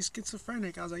caretaker. He's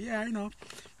schizophrenic. I was like, yeah, I know.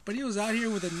 But he was out here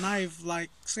with a knife, like,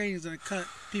 saying he's gonna cut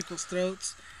people's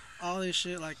throats. All this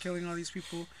shit, like, killing all these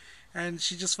people. And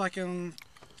she just fucking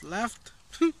left.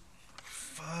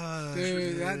 Fuck.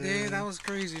 Dude, that day, that was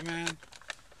crazy, man.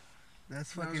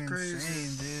 That's that was fucking crazy.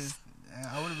 insane, dude.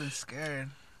 Yeah, I would have been scared.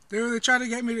 Dude, they tried to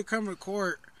get me to come to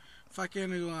court.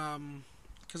 Fucking,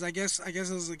 because I guess it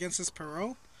was against his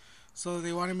parole. So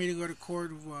they wanted me to go to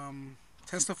court to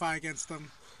testify against them.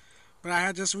 But I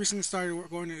had just recently started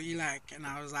going to ELAC, and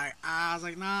I was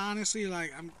like, nah, honestly,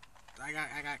 like, I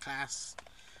got class.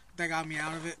 That got me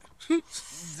out of it.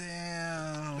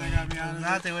 Damn. They got me out of If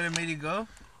not, it. they would have made you go?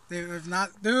 If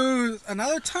not, dude,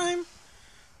 another time,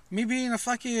 me being a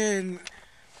fucking,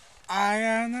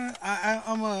 I'm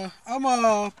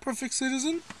a perfect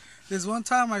citizen. There's one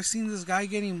time I've seen this guy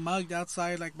getting mugged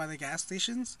outside, like, by the gas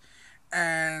stations.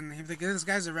 And this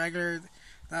guy's a regular.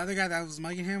 The other guy that was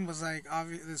mugging him was like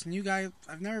this new guy.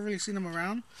 I've never really seen him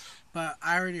around, but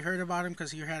I already heard about him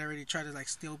because he had already tried to like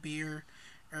steal beer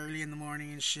early in the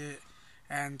morning and shit.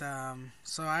 And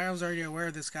so I was already aware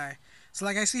of this guy. So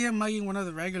like I see him mugging one of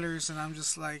the regulars, and I'm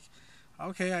just like,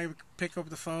 okay. I pick up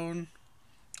the phone.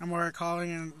 I'm already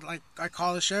calling, and like I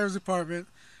call the sheriff's department.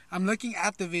 I'm looking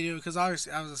at the video because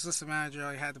obviously I was assistant manager.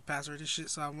 I had the password and shit,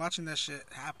 so I'm watching that shit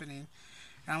happening.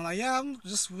 And I'm like, yeah, I'm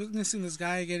just witnessing this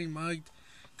guy getting mugged.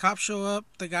 Cops show up.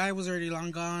 The guy was already long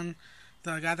gone.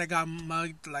 the guy that got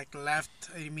mugged like left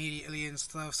immediately and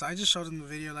stuff. So I just showed him the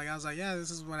video. Like I was like, yeah,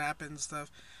 this is what happened and stuff.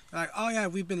 They're like, oh yeah,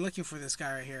 we've been looking for this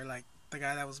guy right here, like the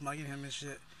guy that was mugging him and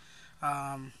shit.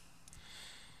 Imagine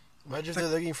if they're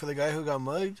looking for the guy who got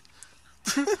mugged.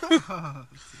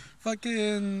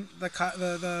 Fucking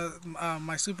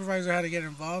my supervisor had to get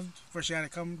involved where she had to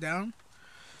come down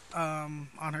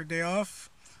on her day off,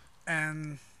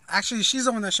 and actually she's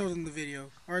the one that showed him the video.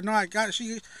 Or no,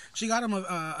 she got him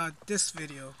a disc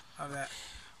video of that,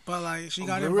 but like she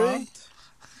got Blu-ray? involved.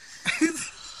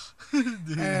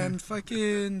 And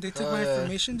fucking they took my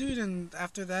information, dude, and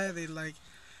after that they like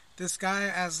this guy,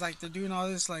 as like they're doing all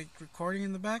this like recording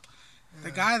in the back,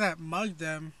 the guy that mugged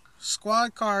them,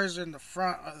 squad cars in the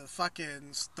front of the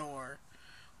fucking store,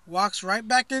 walks right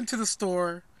back into the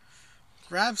store,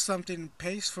 grabs something,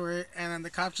 pays for it, and then the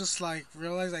cops just like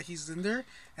realize that he's in there,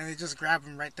 and they just grab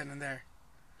him right then and there.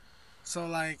 So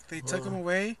like they took him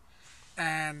away,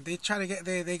 and they try to get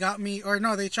they got me, or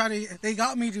no, they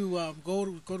got me to go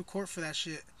to court for that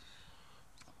shit.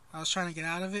 I was trying to get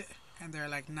out of it, and they're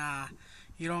like, nah,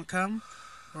 you don't come,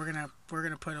 we're gonna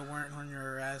put a warrant on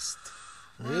your arrest.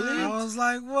 Really? I was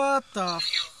like, what the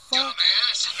fuck?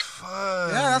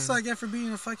 Yeah, that's what I get for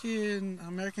being a fucking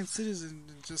American citizen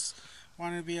and just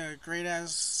wanting to be a great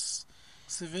ass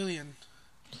civilian.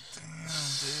 Damn,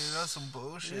 dude, that's some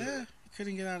bullshit. Yeah,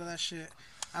 couldn't get out of that shit.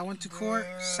 I went to court,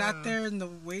 sat there in the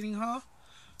waiting hall,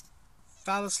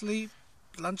 fell asleep.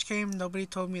 Lunch came, nobody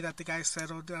told me that the guy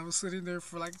settled. I was sitting there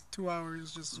for like 2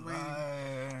 hours just waiting.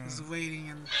 Just waiting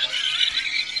and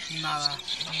nada.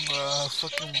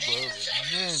 Fucking bro.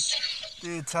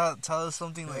 Dude, tell us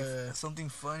something like something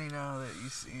funny now that you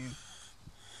seen.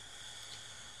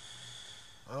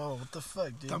 Oh, what the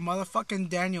fuck, dude? The motherfucking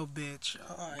Daniel bitch.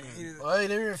 Oh, I hated it. Oh, you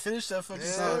never even finished that fucking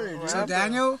story, dude. So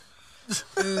Daniel is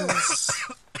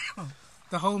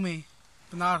the homie,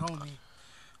 but not homie.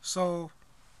 So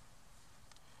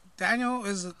Daniel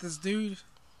is this dude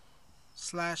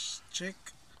 / chick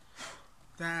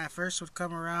that at first would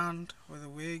come around with a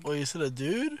wig. Oh, you said a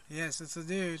dude? Yes, it's a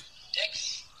dude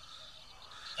Dicks.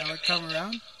 that would come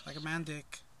around like a man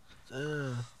dick,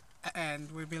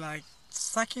 and we'd be like,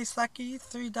 sucky,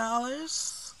 $3.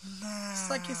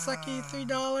 Sucky,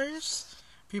 $3.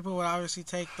 People would obviously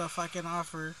take the fucking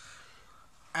offer,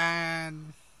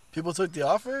 and People took the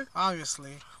offer?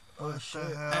 obviously, Oh, shit.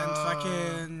 and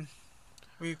fucking,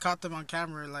 we caught them on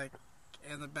camera, like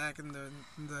in the back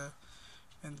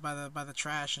by the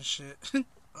trash and shit. Dude,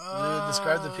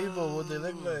 describe the people, what they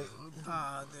look like.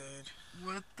 Oh, dude.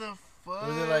 What the fuck?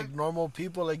 Were they like normal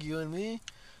people like you and me?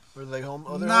 Or like other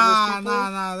homeless people?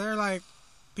 Nah. They're like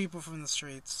people from the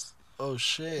streets. Oh,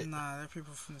 shit. Nah, they're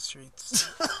people from the streets.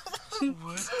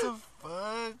 What the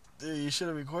fuck? Dude, you should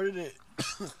have recorded it.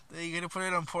 Hey, you gotta put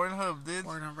it on Pornhub, dude.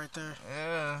 Pornhub right there.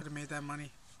 Yeah. Could have made that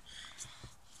money.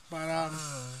 But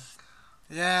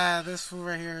yeah, this fool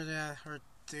right here, or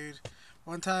dude.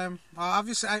 One time,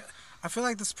 obviously, I feel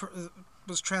like this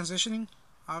was transitioning,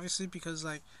 obviously, because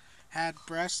like had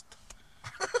breast.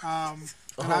 And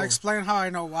I'll explain how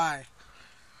I know why.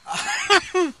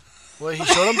 Wait, he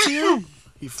showed them to you?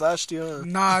 He flashed you, huh?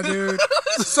 Nah, dude.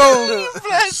 So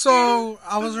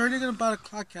I was already about to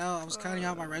clock out. I was counting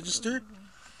out my register.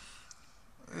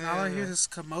 Now I hear this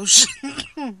commotion.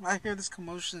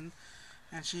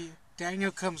 And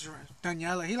Daniel comes around.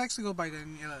 Daniela. He likes to go by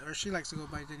Daniela, or she likes to go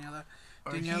by Daniela.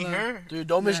 Or he, Daniela. her? Dude,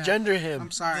 don't misgender him.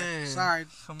 I'm sorry. Yeah, Sorry,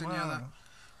 come Daniela.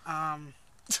 on.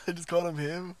 I just called him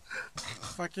him.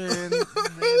 Fucking They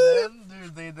them?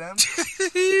 Dude, they them?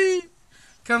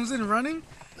 comes in running,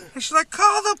 and she's like,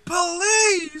 "Call the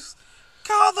police!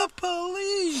 Call the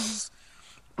police!"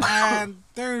 And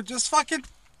they're just fucking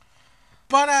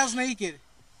butt ass naked.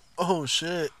 Oh,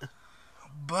 shit.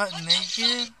 Butt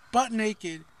naked? Butt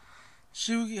naked.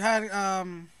 She had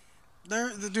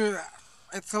dude.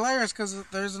 It's hilarious because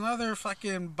there's another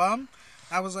fucking bum.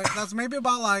 I was like, that's maybe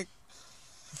about like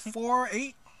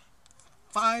 4'8",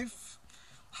 5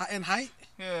 in height.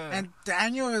 Yeah. And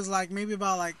Daniel is like maybe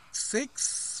about like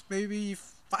 6, maybe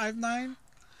 5'9".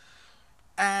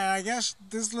 And I guess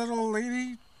this little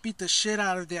lady beat the shit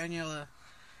out of Daniela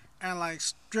and like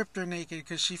stripped her naked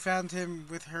because she found him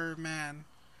with her man.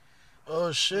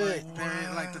 Oh, shit.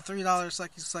 Like the $3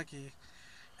 sucky.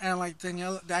 And like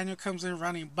Daniel comes in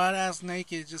running butt ass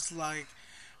naked, just like,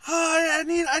 oh, I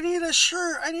need a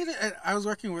shirt. I was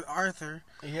working with Arthur.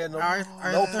 He had no Arthur,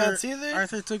 pants either?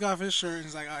 Arthur took off his shirt and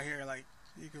he's like, oh, here, like,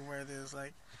 you can wear this,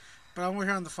 like. But I'm over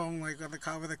here on the phone, like, with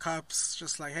the cops,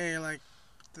 just like, hey, like,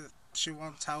 she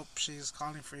wants help. She's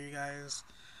calling for you guys.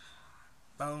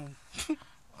 Boom.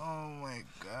 Oh my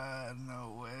god,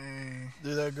 no way.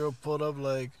 Dude, that girl pulled up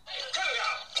like,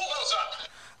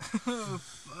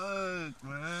 Fuck,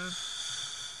 man.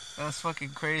 That's fucking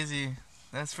crazy.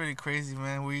 That's pretty crazy,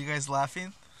 man. Were you guys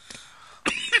laughing?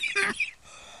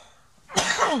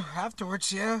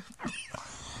 Afterwards, yeah.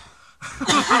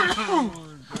 Oh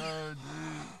my god,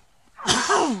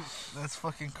 dude. That's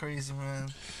fucking crazy, man.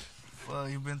 Well,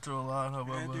 you've been through a lot, huh,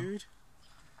 Yeah, Bubba? dude.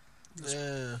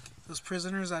 Yeah. Those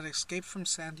prisoners that escaped from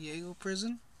San Diego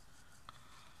prison.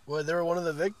 What? They were one of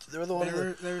the They were the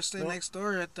one They were staying next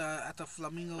door at the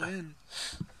Flamingo Inn.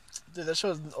 Dude, that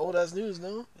show's old ass news,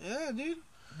 no? Yeah, dude.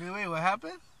 Dude, wait, what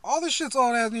happened? All this shit's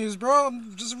all that news, bro.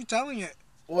 I'm just retelling it.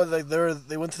 What? Like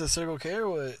they went to the Circle K or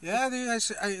what? Yeah, dude.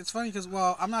 It's funny because,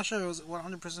 well, I'm not sure it was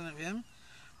 100% of him,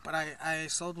 but I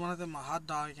sold one of them a hot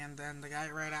dog, and then the guy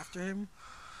right after him,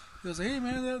 he was like, "Hey,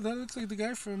 man, that looks like the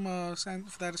guy from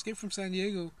that escaped from San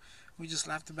Diego." We just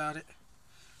laughed about it.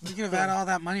 We could have had all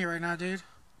that money right now, dude.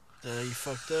 Yeah, you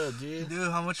fucked up, dude.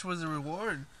 Dude, how much was the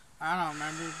reward? I don't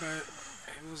remember,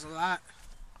 but it was a lot.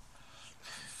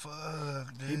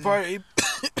 Fuck, dude.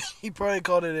 He probably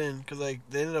called it in because like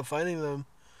they ended up finding them.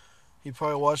 He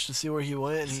probably watched to see where he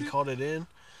went and he called it in.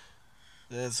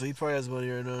 Yeah, so he probably has money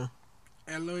right now.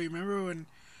 Hello, you remember when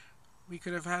we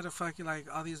could have had a fucking like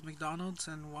all these McDonald's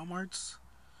and WalMarts?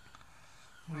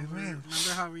 What do you mean?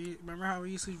 Remember how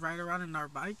we used to ride around in our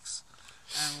bikes?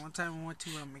 And one time we went to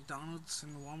a McDonald's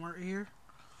and Walmart here,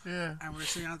 Yeah. and we were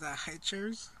sitting on the high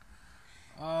chairs,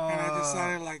 Oh. and I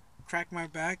decided to like crack my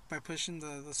back by pushing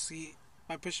the seat,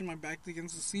 by pushing my back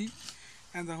against the seat,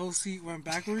 and the whole seat went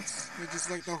backwards. It just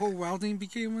like the whole welding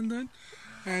became undone,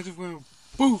 and I just went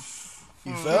poof.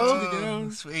 You Oh, fell? to the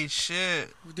ground. Sweet shit.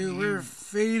 Dude, we were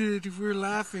faded. We were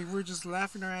laughing. We were just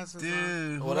laughing our asses off.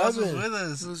 Dude, What who else was happened? with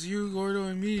us? It was you, Gordo,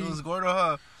 and me. It was Gordo,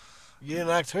 huh? You didn't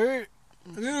act hurt?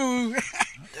 Dude,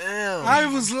 Damn. I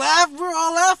was laughing. We're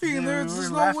all laughing. Dude, There's we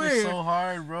just were no laughing way. so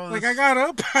hard, bro. Like I got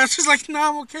up, I was just like, "No,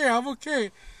 I'm okay. I'm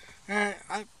okay." And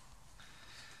I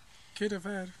could have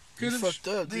had. You Could have. fucked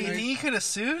up, Do you dude. think you could have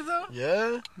sued, though?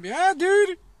 Yeah? Yeah,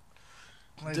 dude.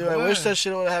 Like, Dude, I what? wish that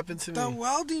shit would have happened to The me.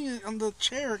 welding on the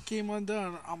chair came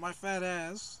undone on my fat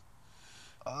ass.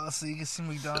 Oh, so you can see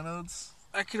McDonald's?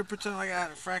 I could have pretended like I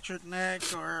had a fractured neck,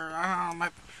 or I don't know.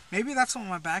 Maybe that's why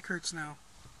my back hurts now.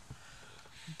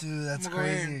 Dude, that's I'm gonna go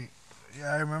crazy.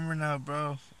 Yeah, I remember now,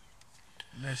 bro.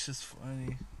 That's just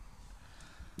funny.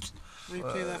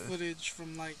 Replay that footage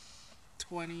from like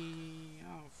 20.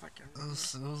 Oh, fucking. It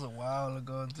was a while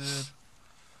ago, dude.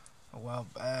 A while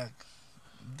back.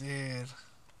 Dude.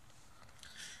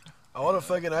 I would have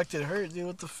fucking acted hurt, dude.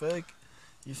 What the fuck?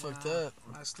 You fucked up.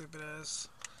 My stupid ass.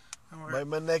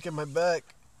 My neck and my back,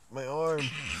 my arm,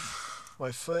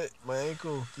 my foot, my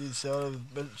ankle. Dude, see all the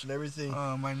bench and everything.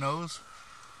 My nose.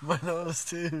 My nose,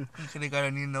 too. You could have got a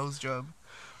new nose job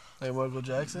Like Michael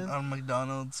Jackson. on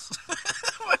McDonald's.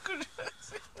 Michael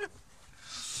Jackson.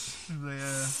 But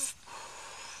yeah.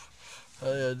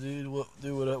 Oh, yeah, dude. What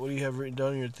do you have written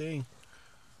down on your thing?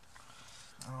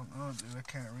 I don't know, dude.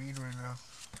 I can't read right now.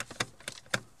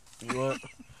 You want?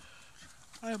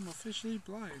 I am officially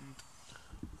blind.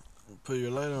 Put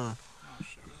your light on. Oh,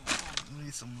 shit. I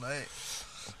need some light.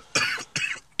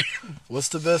 What's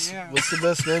the best? Yeah. What's the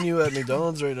best menu at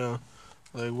McDonald's right now?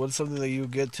 Like, what's something that you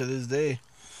get to this day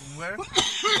Where?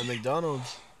 at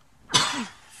McDonald's?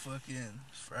 Fucking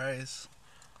fries.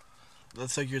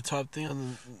 That's like your top thing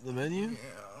on the menu.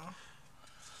 Yeah.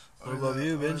 What about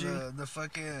you, or Benji?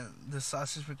 the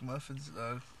sausage McMuffins,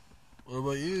 dog. What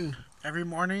about you? Every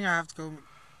morning I have to go.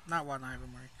 Not one night every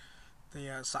morning.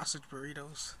 The sausage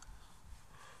burritos.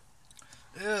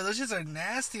 Ew, those shits are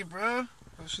nasty, bro.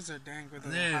 Those shits are dang with the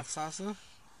Dude. hot salsa.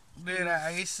 Dude,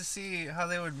 I used to see how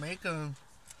they would make them.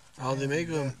 How they make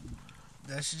them?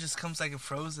 That shit just comes like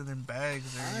frozen in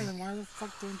bags. Alright, then why the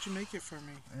fuck don't you make it for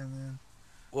me? And then.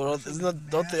 Well, isn't that,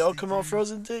 don't they all Nasty, come out dude.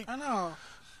 frozen, Dick? I know.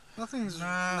 Nothing's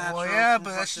Nah, natural. well, yeah, from but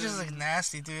that shit just fucking- like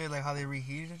nasty, dude. Like how they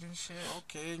reheat it and shit.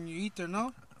 Okay, and you eat there,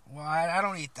 no? Well, I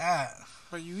don't eat that.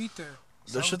 But you eat there.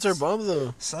 Those shits are bomb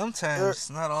though. Sometimes,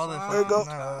 not all the There time. you go.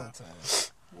 Not all the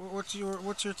time.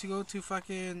 What's your to go to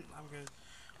fucking? I'm good.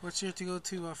 What's your to go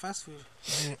to fast food?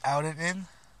 Dude, out and in.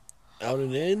 Out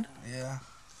and in. Yeah.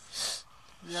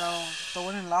 Yo, the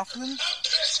one in Laughlin,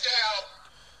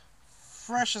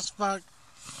 fresh as fuck.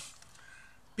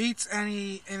 Beats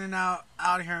any In-N-Out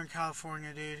out here in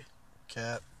California, dude.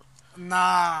 Cat.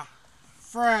 Nah,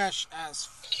 fresh as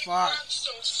fuck.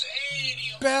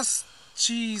 Best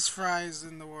cheese fries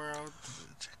in the world.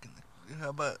 Checking how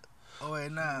about? Oh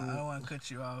wait, nah. I don't want to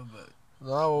cut you off, but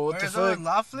No, well, what the where's those? fuck?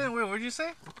 Laughlin? Where'd you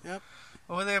say? Yep.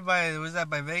 Over there by, was that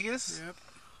by Vegas? Yep.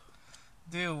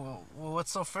 Dude, well,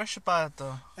 what's so fresh about it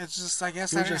though? It's just, I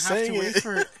guess You I were didn't just have to saying wait it.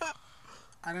 for it.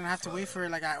 I didn't have to wait for it.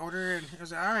 Like I ordered it, and he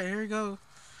was like, "All right, here you go."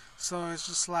 So it's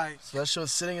just like So that shit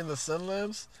was sitting in the sun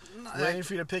lamps, like, waiting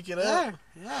for you to pick it yeah, up.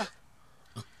 yeah.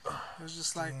 It was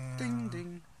just like ding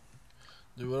ding.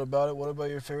 Dude, what about it? What about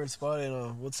your favorite spot?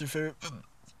 And what's your favorite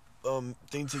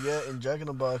thing to get in Jack in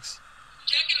the Box?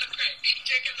 Jack in the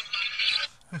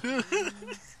Crack.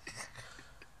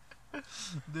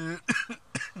 Dude.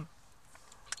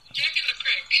 Jack in the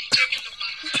Crack. Jack in the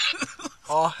Box.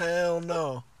 Oh hell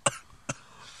no!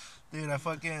 Dude, I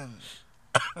fuck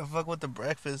with the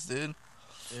breakfast, dude.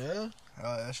 Yeah.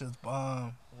 Oh, that shit's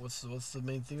bomb. What's the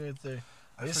main thing right there?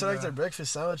 I I used to like forgot. their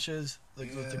breakfast sandwiches,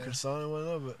 like with the Yeah. croissant and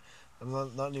whatnot,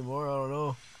 but not anymore. I don't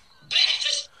know.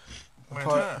 Where's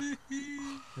Part- that?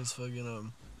 It's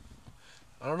fucking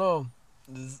I don't know.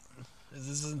 This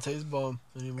doesn't taste bomb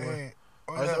anymore. Hey,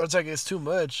 Or it's like it's too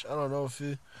much. I don't know if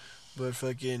it, but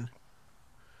fucking,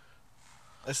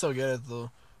 I still get it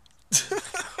though.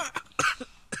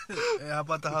 hey, how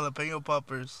about the jalapeno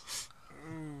poppers?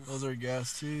 Those are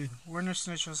gas too. Werner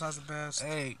Schnitzel's has the best.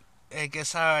 Hey,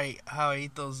 guess how I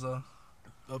eat those though?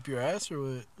 Up your ass or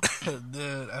what?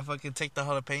 Dude, I fucking take the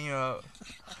jalapeno out.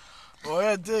 Oh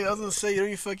yeah, dick. I was gonna say you don't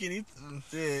even fucking eat them,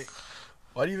 dick.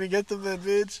 Why do you even get them then,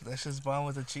 bitch? That shit's bomb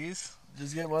with the cheese.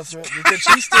 Just get mozzarella. Just get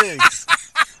cheese sticks.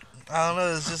 I don't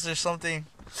know. It's just there's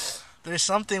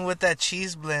something with that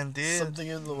cheese blend, dude. Something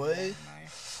in the way.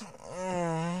 Nice.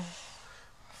 Mm.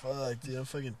 Fuck, dude. I'm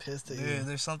fucking pissed at Dude, you.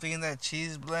 there's something in that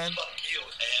cheese blend. Fuck you,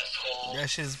 asshole. That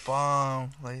shit's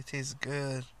bomb. Like it tastes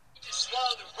good.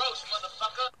 Swallow the roast,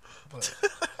 motherfucker. But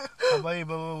how about you,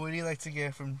 Bubba? What do you like to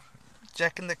get from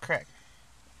Jack in the Crack?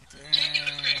 Jack in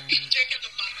the Crack. Jack in the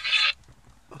Box.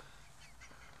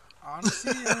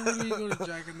 Honestly, I don't really go to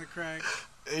Jack in the Crack.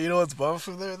 Hey, you know what's bomb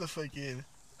from there? The fucking,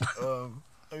 the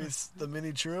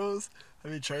mini churros.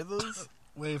 Have you tried those?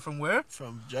 Wait, from where?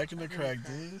 From Jack in the Crack,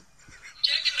 dude.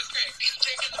 Jack in the Crack.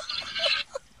 Jack in the Box.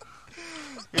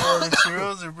 Yeah, the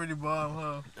churros are pretty bomb,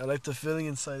 huh? I like the filling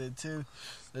inside it too.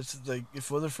 That's just, like, if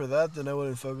it wasn't for that, then I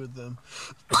wouldn't fuck with them.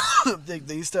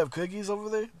 they used to have cookies over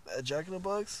there at Jack in the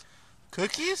Box,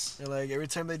 Cookies? and like every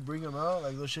time they'd bring them out,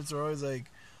 like those shits were always like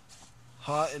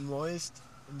hot and moist,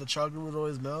 and the chocolate would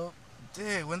always melt.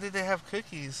 Dude, when did they have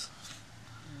cookies?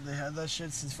 They had that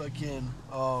shit since fucking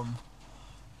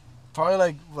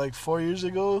probably like 4 years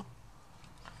ago,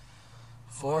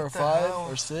 four What or the 5 hell?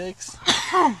 or 6.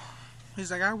 He's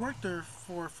like, I worked there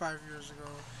 4 or 5 years ago.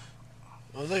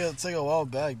 It's like a while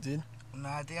back, dude.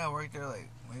 Nah, I think I worked there like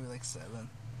maybe like 7.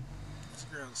 This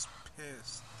girl's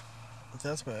pissed.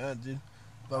 That's my aunt, dude.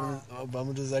 But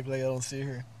I'm just act like I don't see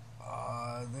her.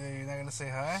 Dude, you're not gonna say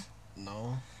hi?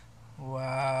 No,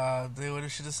 Wow, dude, what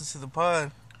if she listens to the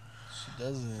pod? she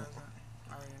doesn't.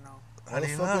 I already know. How Why do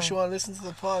the you fuck know? would she want to listen to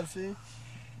the pod, fee?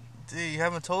 Dude, you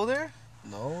haven't told her?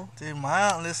 No. Dude, my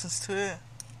aunt listens to it.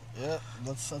 Yeah,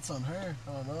 that's on her.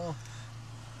 I don't know.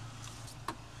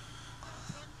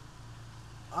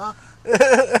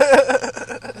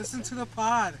 Listen to the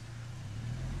pod.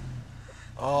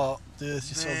 Oh, dude,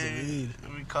 she smells the Dude, weed.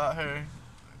 We caught her.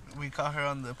 We caught her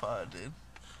on the pod, dude.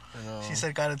 I know. She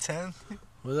said got a 10.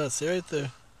 What's that say right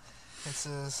there? It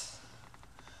says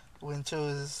winter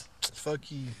is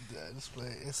Fuck you.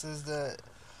 display. It says that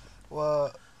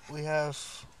well we have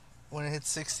when it hits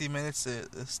 60 minutes it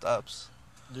stops.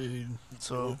 Dude,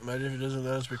 So imagine if it doesn't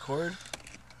let us record.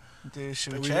 dude,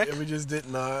 should we And check? and we just did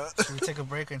not. Should we take a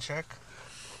break and check?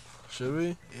 Should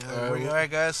we? Yeah. Alright,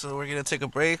 guys. So we're gonna take a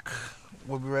break.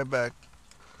 We'll be right back.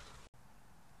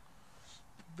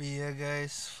 But yeah,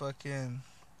 guys, fucking.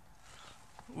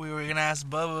 We were gonna ask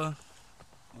Bubba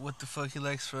what the fuck he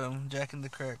likes from Jack in the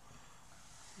Crack.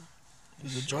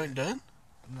 Is the joint done?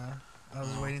 Nah, I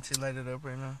was waiting to light it up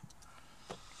right now.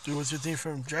 Dude, what's your thing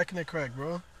from Jack in the Crack,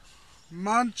 bro?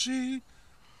 Munchie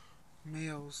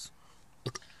meals.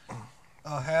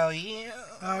 Oh hell yeah!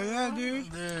 Oh yeah,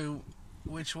 dude. Dude,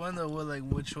 which one though?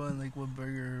 Which one? Like what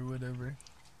burger or whatever?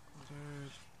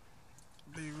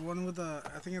 Dude, the one with the,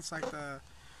 I think it's like the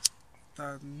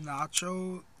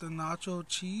nacho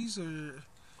cheese, or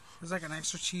it's like an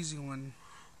extra cheesy one.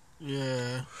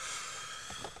 Yeah.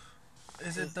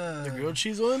 Is it the grilled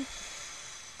cheese one?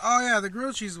 Oh yeah, the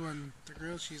grilled cheese one. The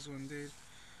grilled cheese one, dude.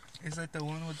 It's like the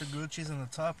one with the grilled cheese on the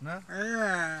top, no?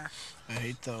 Yeah. I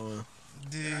hate that one.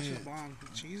 That's Dude, the bomb.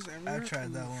 Cheese I everywhere.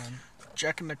 tried that one.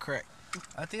 Jack in the Crack.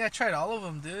 I think I tried all of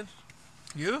them, dude.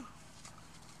 You?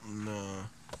 No.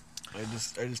 I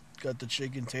just got the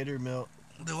chicken tater melt.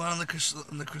 The one on the croissant.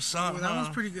 Oh, that huh? one's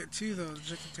pretty good too, though. The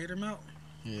chicken tater melt.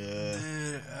 Yeah.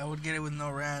 Dude, I would get it with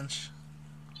no ranch.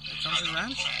 It comes with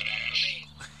ranch.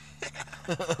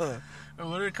 Or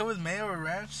would it come with mayo or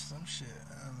ranch? Some shit.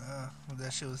 I don't know.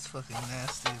 That shit was fucking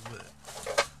nasty, but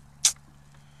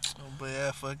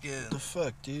yeah, fucking. The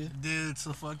fuck, dude? Dude,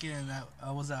 so fucking,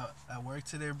 I was out at work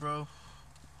today, bro.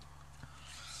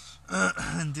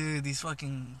 Dude, these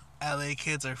fucking LA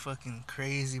kids are fucking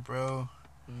crazy, bro.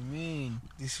 What do you mean?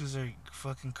 These dudes are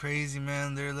fucking crazy,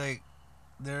 man. They're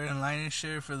in line and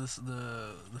shit for the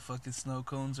fucking snow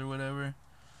cones or whatever.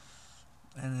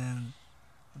 And then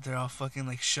they're all fucking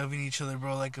like shoving each other,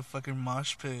 bro, like a fucking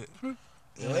mosh pit.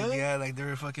 Yeah? Like they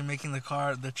were fucking making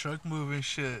the truck move and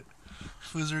shit.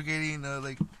 Fools were getting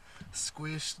like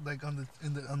squished like on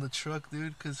the truck,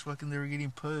 dude, cause fucking they were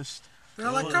getting pushed. They're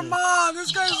like, come on,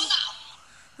 this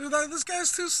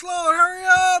guy's too slow. Hurry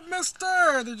up,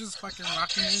 mister. They're just fucking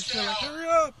rocking and shit like, hurry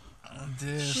up.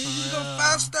 Dude, Please for go real.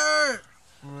 faster.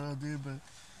 For real, dude, but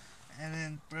and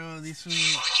then, bro, these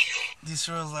fools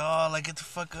like, oh, like, get the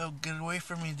fuck up, get away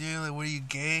from me, dude. Like, what are you,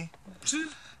 gay?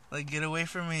 Like, get away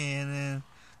from me. And then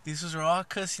these fools were all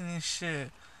cussing and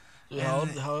shit. Dude, how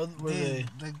old were they?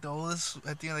 Like, the oldest,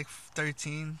 I think, like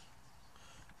 13.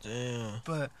 Damn.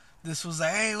 But this was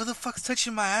like, hey, what the fuck's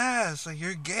touching my ass? Like,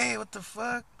 you're gay, what the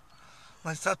fuck?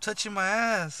 Like, stop touching my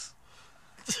ass.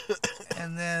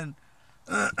 And then,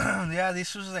 yeah, these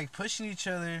fools were like pushing each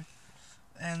other.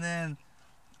 And then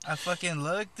I fucking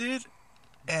looked, dude,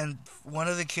 and one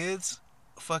of the kids,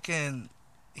 fucking,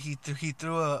 he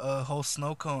threw a whole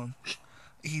snow cone.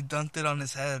 He dunked it on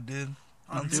his head, dude.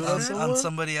 On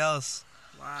somebody else.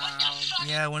 Wow.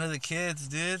 Yeah, one of the kids,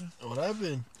 dude. What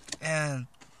happened? And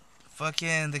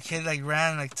fucking the kid like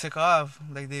ran, like took off.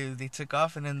 Like they took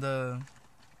off, and then the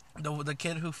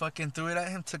kid who fucking threw it at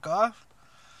him took off.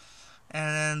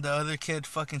 And then the other kid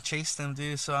fucking chased them,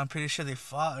 dude. So I'm pretty sure they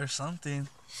fought or something.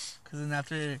 Cause then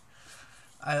after,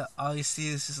 all you see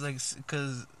is just like,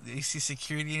 cause you see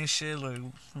security and shit like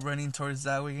running towards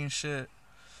that way and shit.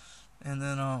 And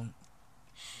then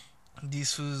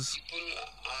these fools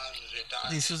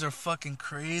are fucking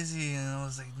crazy. And I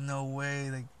was like, no way.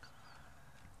 Like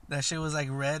that shit was like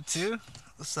red too.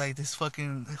 It's like this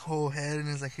fucking whole head and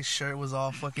it's like his shirt was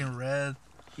all fucking red.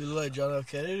 You look like John F.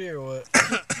 Kennedy or what?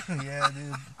 Yeah,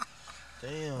 dude.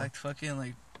 Damn. Like fucking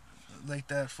like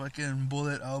that fucking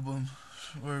Bullet album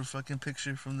or fucking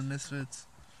picture from the Misfits.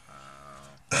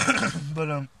 But Oh, look at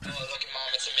mom,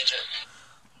 it's a midget.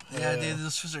 yeah, dude,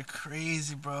 those shows are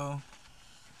crazy, bro.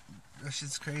 That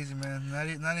shit's crazy, man.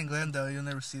 Not in Glendale, you'll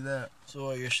never see that. So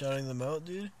what, you're shouting them out,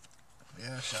 dude?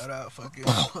 Yeah, shout out, fucking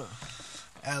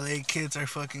LA kids are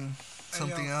fucking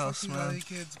something Hey, yo, else, fuck you man. LA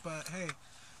kids, but hey,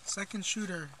 second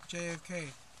shooter, JFK,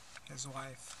 his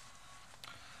wife.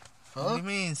 What do you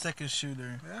mean second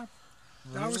shooter? Yeah.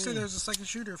 I always say there's a second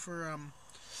shooter for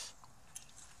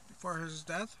his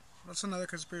death. That's another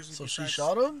conspiracy. So she besides-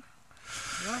 shot him?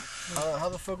 Yeah. How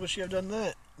the fuck would she have done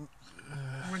that?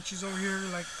 When she's over here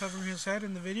like covering his head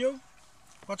in the video.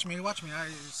 Watch me. I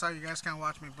sorry you guys can't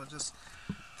watch me, but just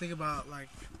think about like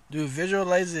Dude,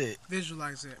 visualize it.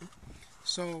 visualize it.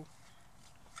 So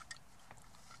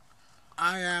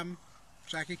I am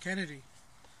Jackie Kennedy.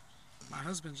 My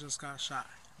husband just got shot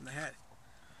in the head.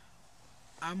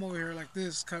 I'm over here like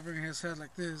this, covering his head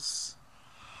like this.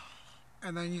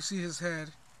 And then you see his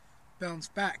head bounce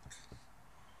back.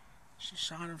 She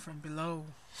shot him from below.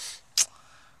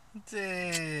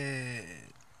 Dude.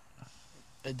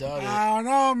 I doubt it. I don't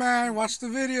know, man. Watch the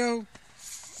video.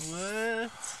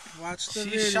 What? Watch the She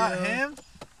video. shot him?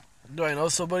 Do I know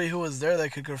somebody who was there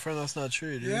that could confirm that's not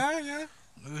true, dude? Yeah.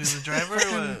 Who's the driver?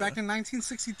 Back in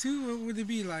 1962, what would it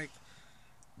be like?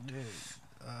 Dude,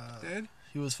 Dead?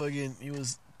 He was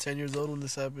 10 years old when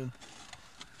this happened.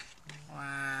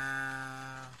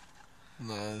 Wow.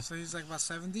 Nah, So he's like about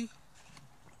 70?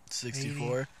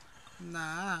 64.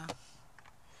 Nah.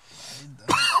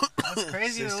 that's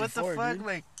crazy. But what the 64, fuck? dude.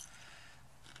 Like,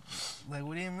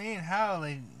 what do you mean? How?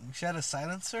 Like, she had a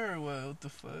silencer or what? What the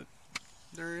fuck?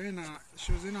 They're in on it.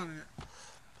 She was in on it.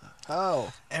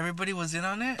 How? Everybody was in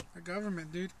on it? The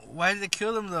government, dude. Why did they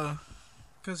kill him though?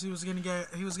 Because he was gonna get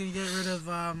rid of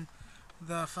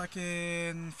the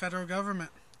fucking federal government.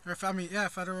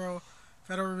 Federal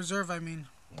Reserve, I mean.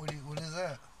 What is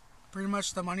that? Pretty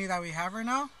much the money that we have right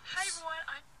now, Hi everyone,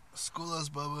 I'm School us,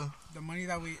 Bubba. the money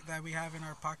that we have in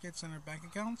our pockets and our bank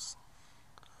accounts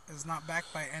is not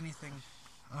backed by anything.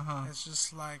 Uh-huh. It's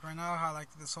just like right now how like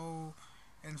this whole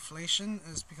inflation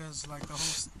is because like the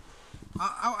whole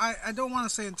I don't want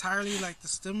to say entirely like the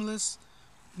stimulus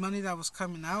money that was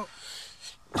coming out,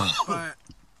 but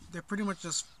they're pretty much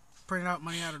just printing out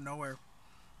money out of nowhere,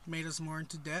 made us more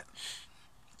into debt.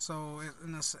 So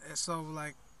in a sense,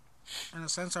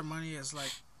 our money is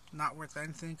like not worth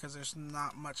anything because there's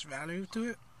not much value to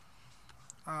it.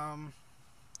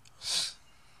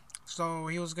 So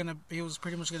he was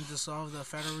pretty much gonna dissolve the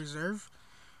Federal Reserve,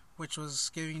 which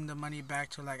was giving the money back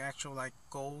to like actual like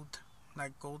gold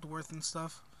worth and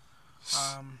stuff.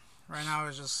 Right now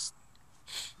it's just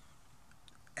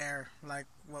air, like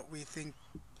what we think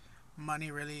money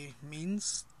really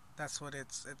means. That's what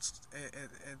it's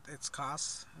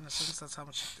costs in a sense. That's how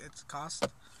much it's cost.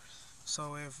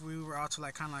 So if we were all to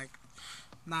like kind of like,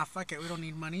 nah, fuck it, we don't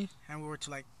need money, and we were to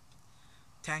like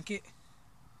tank it,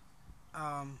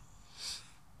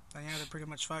 then yeah, they're pretty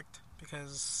much fucked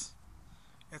because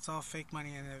it's all fake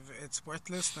money, and if it's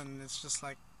worthless, then it's just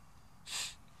like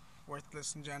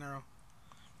worthless in general.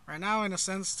 Right now, in a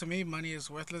sense, to me, money is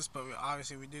worthless, but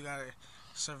obviously we do gotta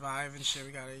survive and shit.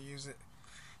 We gotta use it.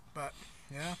 But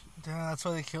yeah, Damn, that's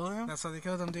why they killed him. that's how they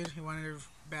killed him, dude. He wanted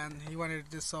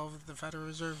to dissolve the Federal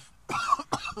Reserve.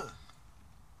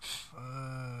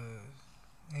 And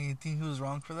you think he was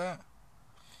wrong for that?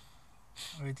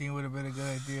 Or you think it would have been a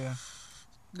good idea?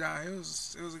 Nah, it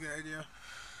was a good idea.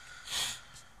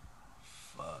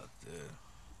 Fuck, dude.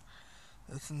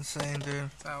 That's insane, dude.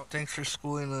 It's out. Thanks for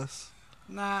schooling us.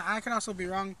 Nah, I could also be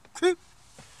wrong.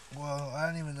 Well, I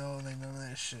don't even know like none of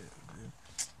that shit, dude.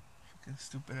 Fucking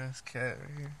stupid ass cat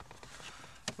right here.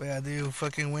 But yeah, dude,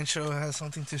 fucking Winchell has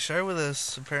something to share with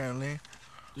us, apparently.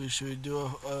 Dude, should we do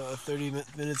a 30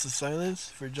 minutes of silence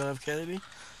for John F. Kennedy?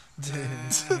 Dude,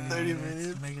 30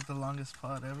 minutes. Make it the longest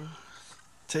pod ever.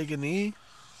 Take a knee?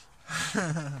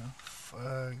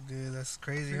 Fuck, dude, that's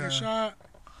crazy, Take huh? a shot.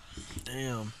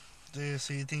 Damn. Dude,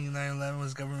 so you think 9/11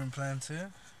 was government plan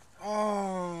too?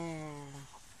 Oh.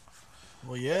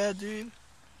 Well, yeah, dude.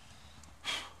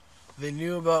 They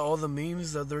knew about all the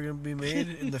memes that they're gonna be made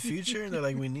in the future, and they're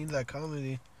like, we need that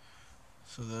comedy.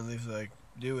 So then they're like,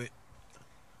 do it.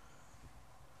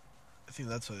 I think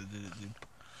that's why they did it, dude.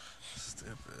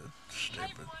 Stupid. Hi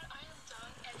everyone, I am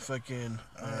Doug, and Fucking.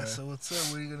 Alright, so what's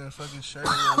up? What are you gonna fucking share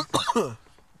with us?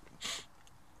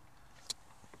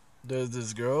 There's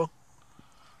this girl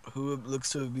who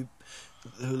looks to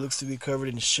be covered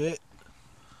in shit.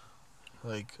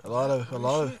 Like a lot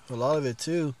of it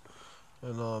too.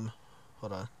 And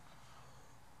hold on.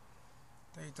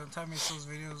 Hey, don't tell me it's those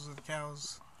videos with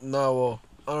cows. No, well,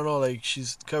 I don't know. Like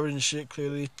she's covered in shit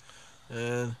clearly,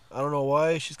 and I don't know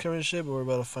why she's covered in shit, but we're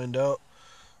about to find out.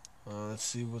 Let's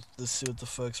see what the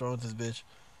fuck's wrong with this bitch.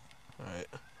 All right.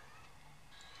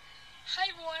 Hi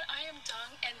everyone, I am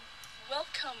Dung, and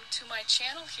welcome to my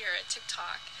channel here at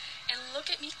TikTok. And look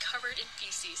at me covered in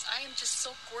feces. I am just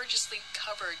so gorgeously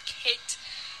covered, caked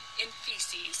in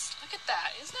feces. Look at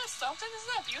that. Isn't that something?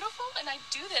 Isn't that beautiful? And I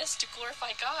do this to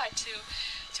glorify God, to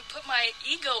put my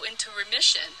ego into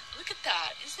remission. Look at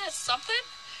that. Isn't that something?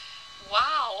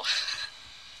 Wow.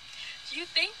 Do you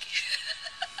think?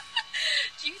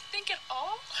 Do you think at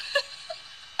all?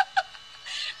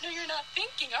 No, you're not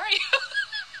thinking, are you?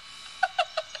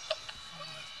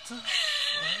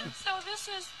 So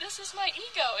this is my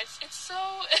ego. It's so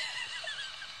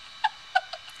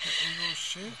Ego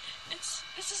shit.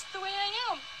 this is the way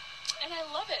I am, and I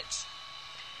love it.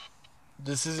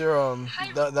 This is your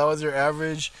that was your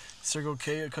average Circle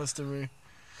K customer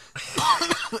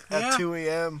at Yeah. 2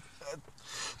 a.m.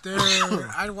 Dude,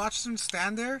 I'd watch them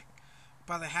stand there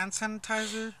by the hand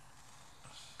sanitizer,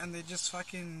 and they just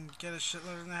fucking get a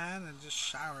shitload in their hand and just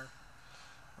shower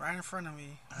right in front of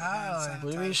me. with How? hand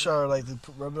What do you mean sanitizer. shower? Like they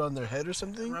rub it on their head or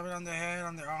something? Rub it on their head,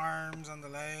 on their arms, on their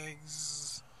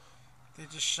legs. They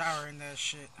just shower in that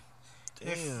shit.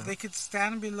 Damn. If they could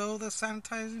stand below the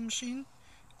sanitizing machine,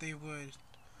 they would.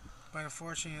 But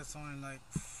unfortunately, it's only like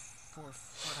 4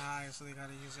 foot high, so they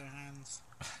gotta use their hands.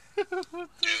 dude,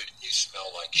 you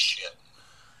smell like shit.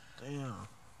 Damn.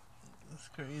 That's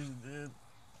crazy, dude.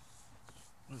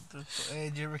 Hey,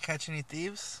 did you ever catch any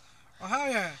thieves? Oh,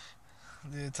 hell yeah.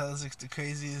 Dude, tell us like, the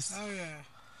craziest Hell yeah.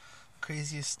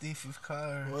 thief you've caught.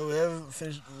 Or... Well, we haven't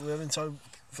finished talking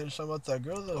about that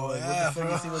girl though. Oh, Like, yeah, what the fuck do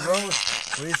bro. you think was wrong with?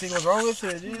 What do you think was wrong with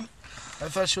her, dude? I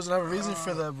thought she was gonna have a reason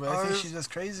for that, but I think she's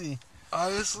just crazy.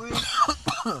 Honestly?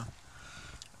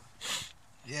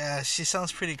 Yeah, she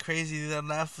sounds pretty crazy. That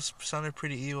laugh sounded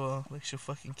pretty evil. Like she'll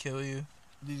fucking kill you.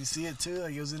 Did you see it too?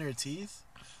 Like it was in her teeth.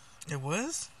 It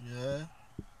was? Yeah.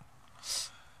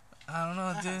 I don't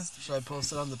know, dude. Should I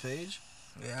post it on the page?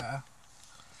 Yeah.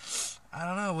 I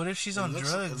don't know. What if she's on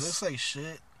drugs? It looks like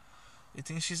shit. You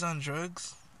think she's on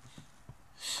drugs?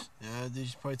 Yeah, dude,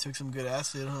 she probably took some good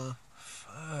acid, huh?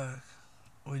 Fuck.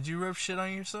 Would you rub shit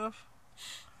on yourself?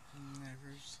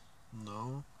 Never.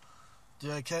 No.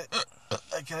 Dude, I can't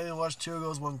even watch Two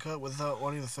Girls, One Cup without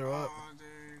wanting to throw up. Oh,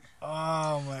 dude.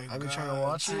 Oh my god. I've been trying to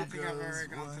watch I it. don't think I've ever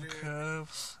gone through it.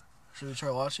 Should we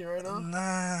try watching it right now?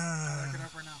 Nah. Look it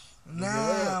up right now.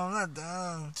 Nah, I'm not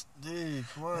down. Dude,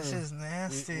 come on. That shit's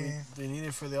nasty. We need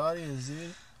it for the audience,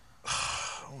 dude.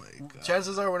 Oh my god.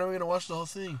 Chances are we're never gonna watch the whole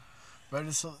thing. Right?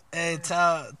 Hey,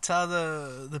 tell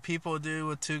the people, dude,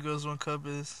 what Two Girls One Cup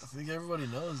is. I think everybody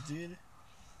knows, dude.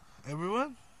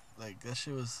 Everyone? Like, that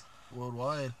shit was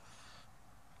worldwide.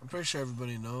 I'm pretty sure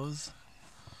everybody knows.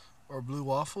 Or Blue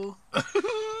Waffle.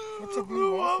 What's a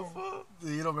blue waffle?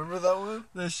 Dude, you don't remember that one?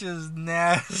 That shit's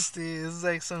nasty. It's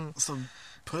like some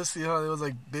Pussy, huh? It was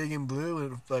like big and blue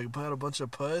and like had a bunch of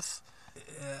pus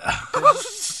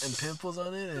and pimples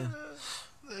on it. And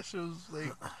that shit was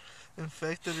like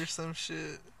infected or some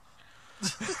shit.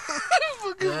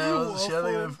 yeah, she had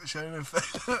an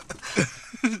infection.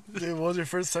 Dude, what was your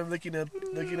first time looking at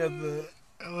the?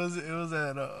 It was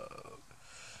at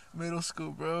middle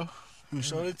school, bro. Who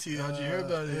showed it to you? How'd you hear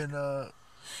about it?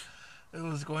 And it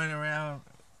was going around.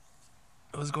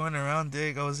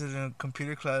 Dick. I was in a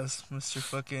computer class, Mr.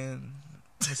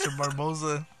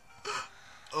 Barboza.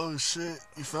 Oh shit!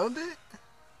 You found it?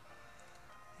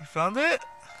 You found it?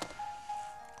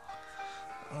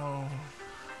 Oh.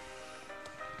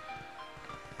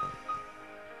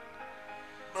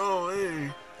 Oh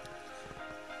hey.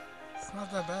 It's not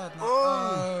that bad. No.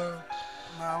 Oh.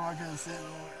 Nah, I'm not gonna say it.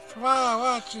 Come on,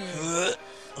 watch it.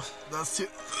 That's too.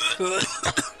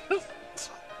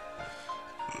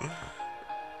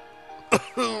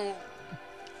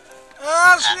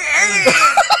 Oh shit!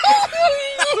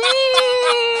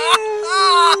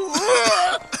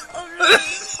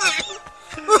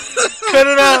 Cut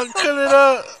it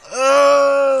out!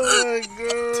 Oh my god!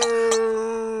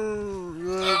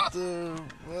 What the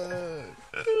fuck?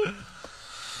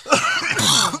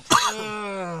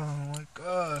 Oh my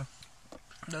god!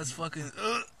 That's fucking.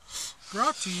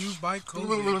 Brought to you by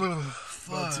COVID.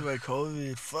 Brought to you by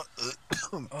COVID. Fuck.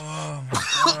 Oh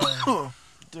my god!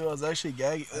 Dude, I was actually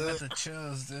gagging. I got the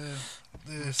chills, dude.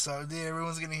 Dude, sorry, dude.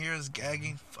 Everyone's gonna hear us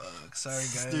gagging. Fuck, sorry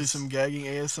guys. Do some gagging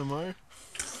ASMR.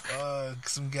 Fuck,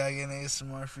 some gagging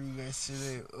ASMR for you guys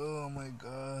today. Oh my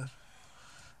god.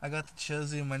 I got the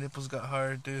chills, dude. My nipples got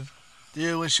hard, dude.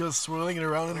 Dude, when she was swirling it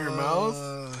around in her mouth.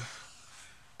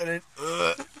 And then.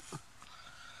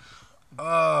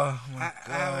 Oh my I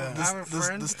god. have a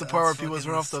friend. This is the part where people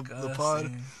run off the pod.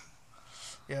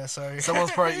 Yeah, sorry.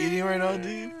 Someone's probably eating right now,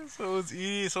 dude. Someone's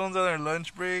eating. Someone's on their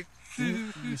lunch break.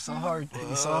 You saw her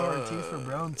teeth for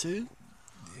brown too?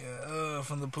 Yeah,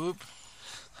 from the poop.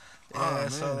 Yeah, Oh, I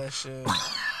saw man. that shit.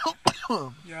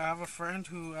 Yeah, I have a friend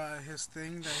who his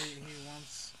thing that he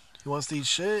wants. He wants to eat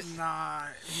shit? Nah,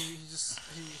 he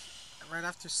right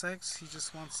after sex he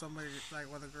just wants somebody like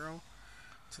with a girl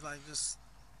to like just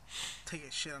take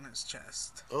a shit on his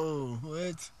chest. Oh,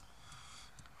 what?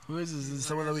 Who is this? Is this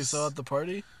someone that we saw at the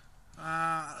party?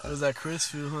 Or is that Chris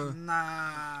who, huh?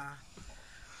 Nah.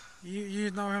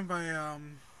 You know him by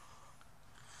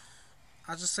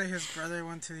I'll just say his brother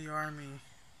went to the army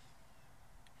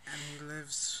and he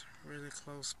lives really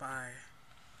close by.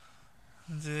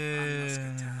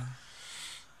 Dude.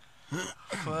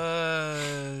 Fuck.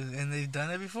 And they've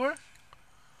done it before?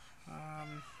 I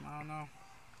don't know.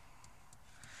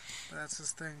 But that's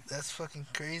his thing. That's fucking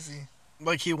crazy.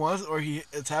 Like he wants, or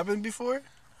it's happened before?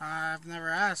 I've never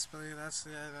asked, but that's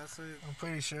it. I'm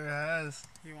pretty sure it has.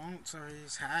 He won't, or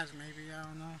he's has, maybe, I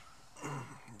don't know.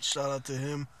 Shout out to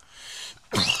him.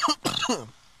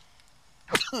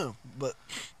 But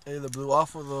hey, the blue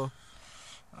waffle though.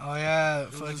 Oh yeah,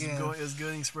 It's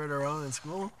getting spread around in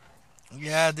school.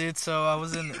 Yeah, dude. So I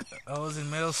was in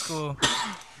middle school,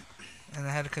 and I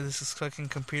had this fucking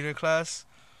computer class.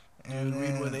 And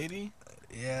read 180.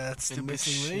 Yeah, that's And stupid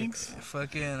missing shit. links?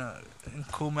 Fucking in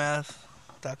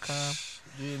coolmath.com.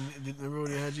 Did remember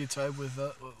when he had you type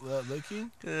without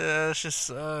looking? Yeah, that shit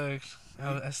sucked.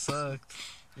 I sucked.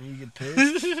 And you get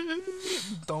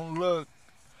pissed. Don't look.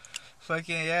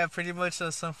 Fucking yeah, pretty much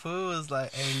some fool was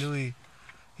like, "Hey Louis,"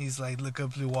 he's like, "Look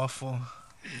up blue waffle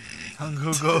on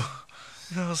Google."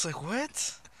 And I was like,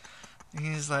 "What?" And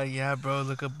he's like, "Yeah, bro,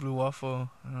 look up blue waffle."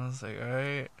 And I was like, "All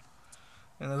right."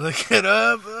 And I look it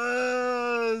up.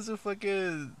 It's a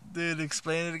fucking dude.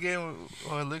 Explain it again.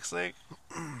 What it looks like.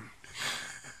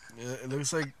 Yeah, it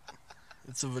looks like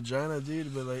it's a vagina,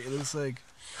 dude. But like it looks like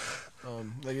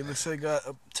it looks like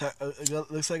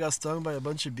looks like I got stung by a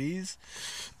bunch of bees.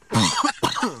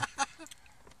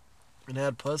 And it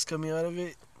had pus coming out of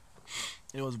it.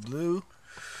 It was blue.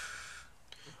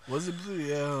 Was it blue?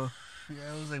 Yeah.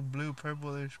 Yeah, it was like blue,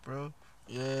 purplish, bro.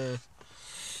 Yeah.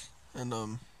 And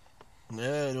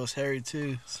yeah, it was hairy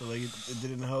too. So like it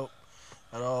didn't help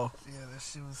at all. Yeah, that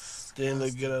shit was. Didn't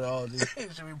look good at all, dude.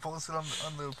 Should we post it on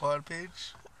the pod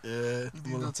page? Yeah. You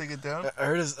think they'll take it down? I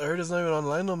heard it's not even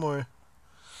online no more.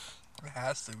 It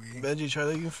has to be. Benji, try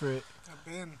looking for it. I've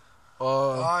been.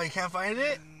 Oh, you can't find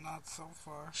it? Not so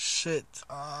far. Shit.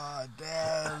 Oh,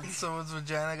 damn. Someone's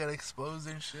vagina got exposed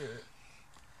and shit.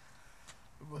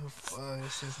 What the fuck?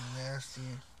 This is nasty.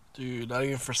 Dude, not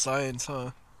even for science,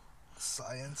 huh?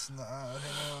 Science? Nah,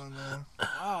 hell no.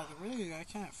 Wow, really? I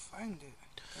can't find it.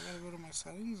 I gotta go to my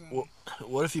settings. And...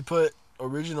 What if you put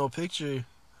original picture?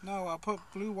 No, I put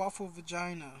blue waffle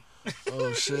vagina.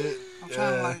 Oh, shit. I'm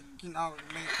trying to, like, you know,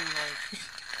 make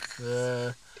it, like...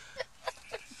 Yeah.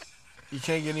 You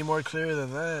can't get any more clear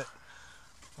than that.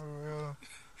 For real.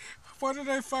 Why did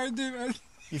I find it?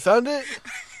 You found it?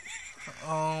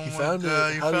 Oh, You my found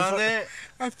God. it. You How'd you found fi- it?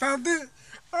 I found it.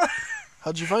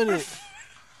 How'd you find it?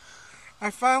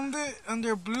 I found it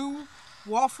under blue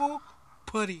waffle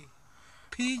putty.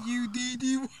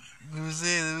 P-U-D-D. Let me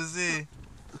see. Let me see.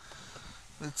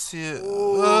 Let's see it.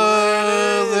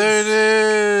 Oh, there it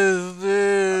is.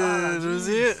 Dude. Ah, Let me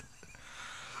see it.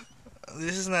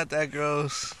 This is not that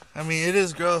gross. I mean, it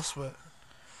is gross, but...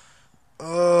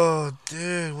 Oh,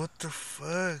 dude. What the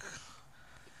fuck?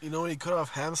 You know when you cut off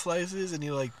ham slices and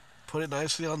you, like, put it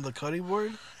nicely on the cutting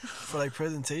board for, like,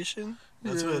 presentation?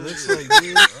 That's what it looks like,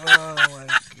 dude. Oh, my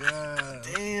God.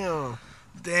 Damn.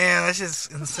 Damn, that's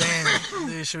just insane.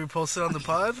 Dude, should we post it on the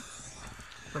pod?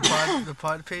 The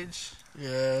pod page?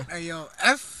 Yeah. Hey, yo,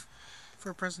 F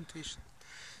for presentation.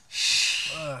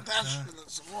 Fuck, That nah. shit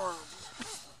looks horrible.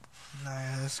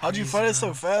 Nah, that's How'd you crazy, find it bro.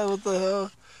 so fast? What the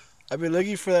hell? I've been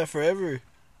looking for that forever.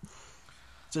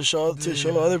 To show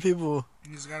other people.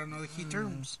 You just gotta know the key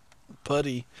terms.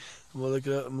 Putty. I'm gonna look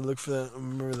it up. I'm gonna look for that.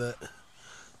 Remember that.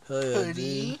 Hell yeah,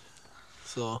 Putty? dude.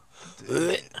 So.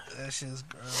 Dude, that shit's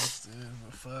gross, dude.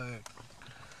 But fuck.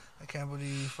 I can't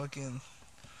believe fucking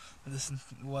listen,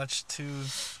 watch two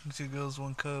girls,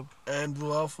 one cup. And blue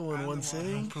waffle in And one the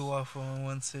sitting. Blue waffle in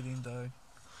one sitting, dog.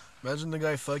 Imagine the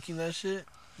guy fucking that shit.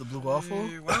 The blue waffle.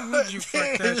 Hey, why would you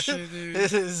fuck that shit, dude?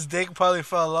 His dick probably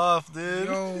fell off, dude.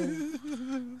 Yo.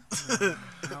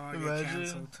 Now I get Imagine.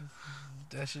 canceled.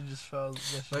 That shit just fell. That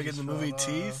shit Like in just the fell movie off.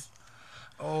 Teeth.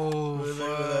 Oh, Where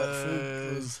that food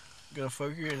fuck. was gonna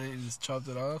fuck her and he just chopped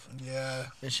it off. Yeah,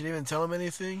 And she didn't even tell him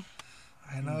anything.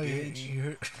 I know. Bitch. You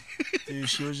heard. Dude,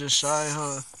 she was just shy,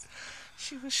 huh?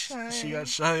 She was shy. She got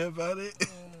shy about it. Oh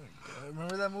my God.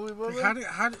 Remember that movie, Like,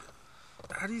 Bubba?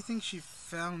 how do you think she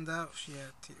found out she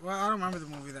had teeth? Well, I don't remember the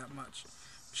movie that much.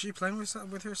 Was she playing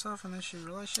with herself and then she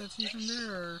realized she had teeth in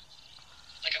there, or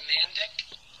Like a man dick?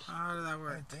 how did that I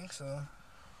work? think so.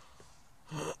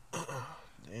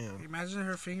 Damn. Imagine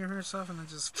her fingering herself and then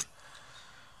just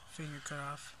finger cut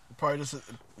off. Probably just.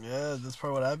 Yeah, that's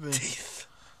probably what happened. Teeth.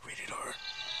 Rated R.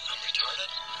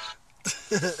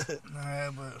 I'm retarded?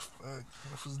 Nah, but fuck,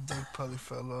 if his dick probably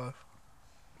fell off.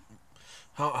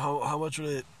 How much would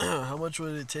it how much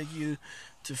would it take you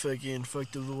to fucking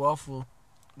fuck the blue waffle?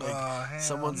 Like Oh, hell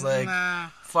someone's no. like Nah,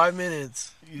 5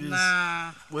 minutes. You just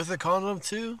nah, with a condom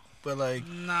too, but like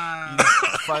nah. you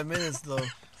just, 5 minutes though. And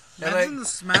Imagine like the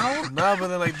smell. nah, but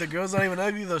then like the girl's not even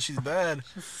ugly though. She's bad.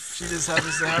 She just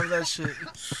happens to have that shit.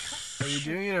 Are you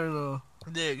doing it or no?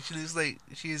 Dick, she looks like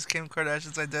she's Kim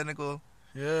Kardashian's identical.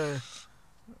 Yeah,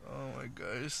 Oh my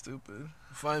God, you're stupid.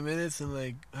 5 minutes and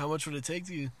like how much would it take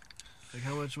to you? Like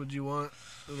how much would you want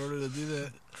in order to do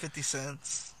that? 50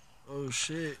 cents. Oh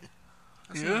shit.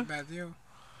 That's Yeah? not a bad deal.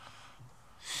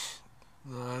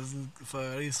 No,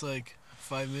 at least like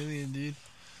 5 million, dude.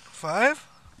 5?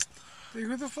 Dude,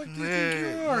 who the fuck do you Dude, think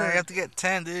you no, are? you have to get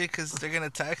 10, dude, because they're gonna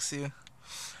tax you.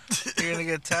 You're gonna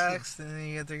get taxed, and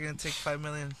then they're gonna take 5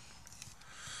 million.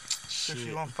 So if you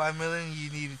Shit. want 5 million, you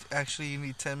need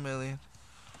 10 million.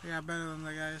 Yeah, better than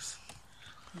the guys.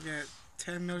 You get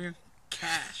 10 million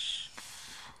cash.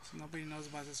 So nobody knows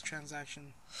about this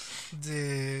transaction.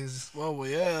 Dude. Well,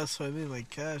 yeah, that's what I mean, like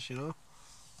cash, you know?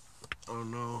 I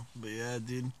don't know, but yeah,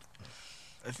 dude.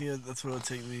 I think that's what it'll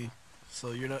take me.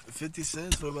 So you're not 50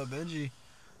 cents? What about Benji?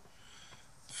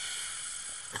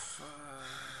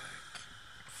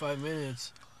 5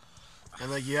 minutes. And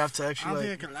like you have to I actually don't like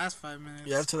think it can last 5 minutes.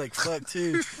 you have to like fuck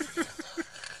too.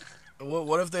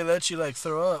 What if they let you like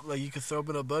throw up? Like you could throw up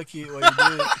in a bucket while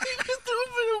you do it.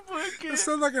 It's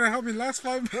still not gonna help me last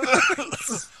 5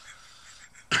 minutes.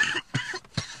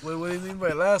 What do you mean by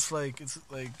last? Like it's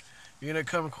like you're gonna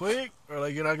come quick, or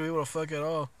like you're not gonna be able to fuck at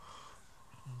all?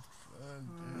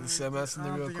 See, I'm asking the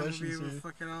I don't real think I'm gonna be questions able to here.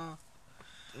 fuck it all.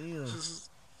 Damn. Just,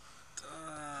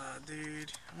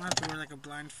 dude, I'm gonna have to wear like a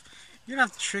blind. You're gonna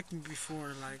have to trick me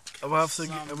before, like. I'm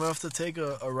gonna have to take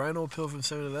a rhino pill from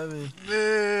 7-Eleven.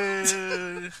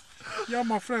 Dude. Yeah,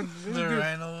 my friend. The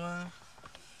rhino one.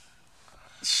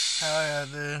 Hell yeah,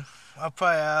 dude. I'll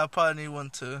probably need one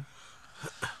too.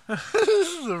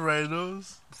 The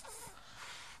rhinos.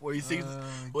 What do you think?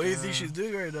 What do you think she's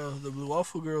doing right now? The blue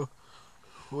waffle girl.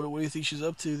 What do you think she's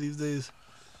up to these days?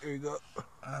 Here you go.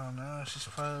 I don't know. She's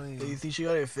probably. Do you think she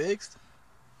got it fixed?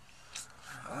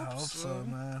 I hope so,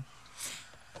 man.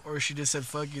 Or she just said,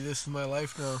 "Fuck you, this is my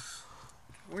life now."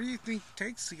 What do you think it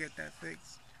takes to get that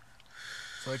fixed?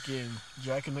 Fucking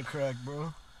Jack in the Crack,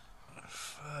 bro.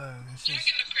 Fuck, Jack in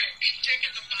the crack. Jack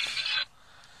in the bubba.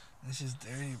 this is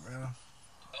dirty, bro.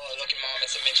 Oh, look at Mom,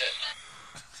 it's a midget.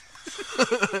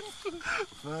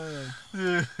 Fuck.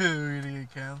 We're gonna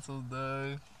get canceled,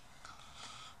 dog.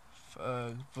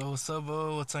 Fuck. But what's up,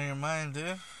 Bo? What's on your mind,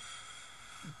 dude?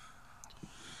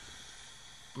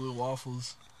 Blue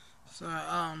waffles. So,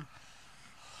 I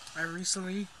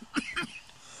recently,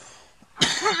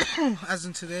 as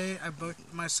in today, I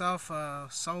booked myself a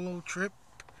solo trip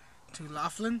to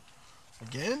Laughlin.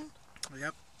 Again?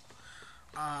 Yep.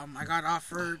 I got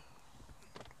offered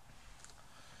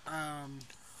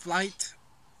flight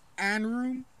and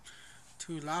room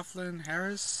to Laughlin,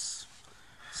 Harris.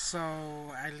 So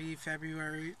I leave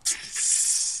February.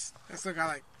 I still got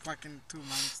like fucking 2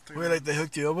 months. 3 Wait, like they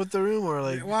hooked you up with the room, or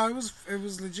like? Well, it was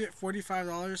legit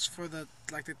 $45 for the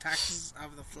the taxes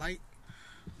of the flight.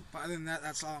 But other than that,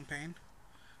 that's all I'm paying.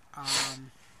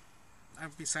 And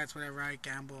besides whatever I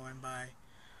gamble and buy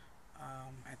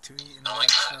at to eat and all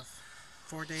that stuff.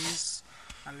 4 days.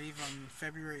 I leave on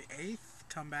February 8th.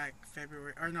 Come back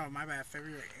February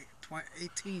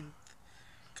 18th.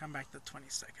 Come back the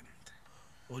 22nd.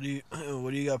 What do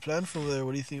you got planned for there?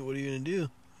 What do you think? What are you gonna do?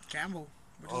 Gamble.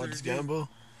 What Oh, is just there to do? gamble.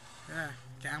 Yeah,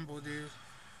 gamble, dude.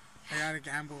 I gotta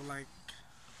gamble. Like,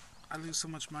 I lose so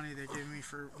much money they give me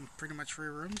for pretty much free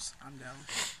rooms. I'm down.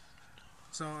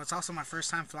 So it's also my first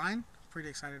time flying. Pretty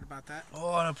excited about that. Oh,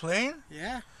 on a plane?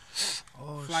 Yeah.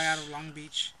 Oh, Fly out of Long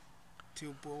Beach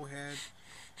to Bullhead,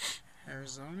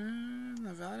 Arizona,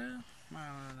 Nevada. I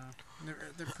don't know.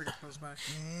 They're pretty close by.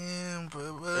 Damn,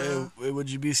 bro. Hey, would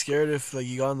you be scared if like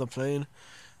you got on the plane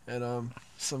and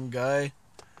some guy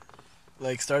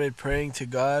like started praying to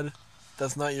God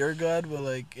that's not your God, but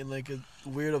like in like a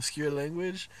weird obscure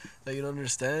language that you don't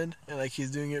understand, and like he's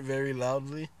doing it very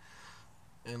loudly,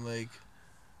 and like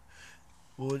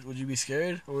would you be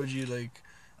scared, or would you like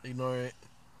ignore it?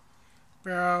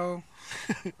 Bro.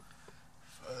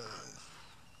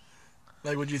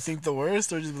 Like, would you think the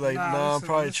worst, or just be like, Nah, nah, I'm listen,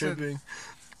 probably listen. tripping?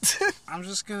 I'm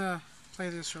just gonna play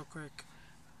this real quick.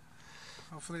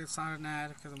 Hopefully it's not an ad,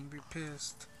 because I'm gonna be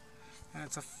pissed. And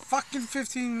it's a fucking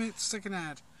 15-minute second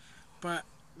ad. But,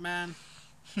 man,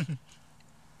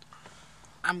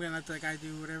 I'm gonna let that guy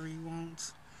do whatever he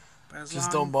wants. But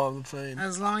Just don't bomb the plane.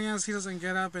 As long as he doesn't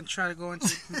get up and try to go into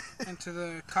into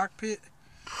the cockpit,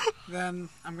 then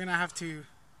I'm gonna have to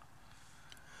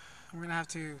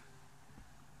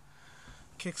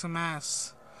kick some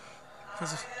ass.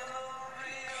 'Cause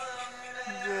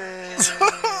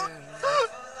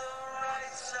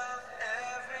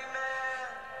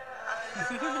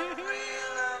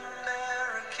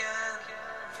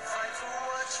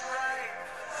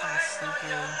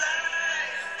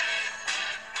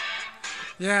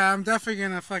yeah, I'm definitely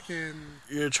gonna fucking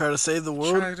You're trying to save the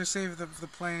world? try to save the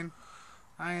plane.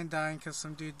 I ain't dying because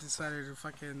some dude decided to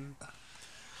fucking.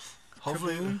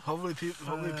 Hopefully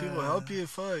people help you.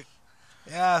 Fuck.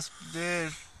 Yeah,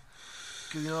 dude.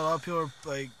 Because, you know, a lot of people are,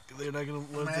 like, they're not going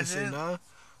to want to say Imagine. nah. They're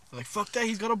like, fuck that,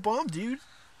 he's got a bomb, dude.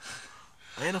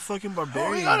 I ain't a fucking Oh,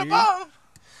 barbarian, we got a dude. bomb.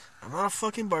 I'm not a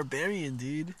fucking barbarian,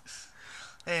 dude.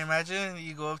 Hey, imagine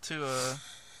you go up to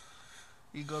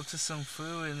some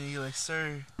food and you're like,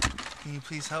 sir, can you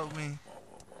please help me?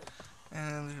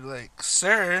 And you're like,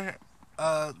 sir,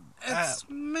 It's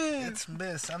me. it's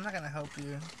miss. I'm not gonna help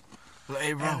you. Like,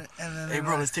 hey, bro. And then Hey, they're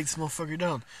bro, like, let's take this motherfucker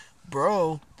down.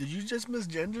 Bro, did you just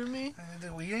misgender me?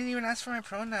 well, you didn't even ask for my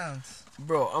pronouns.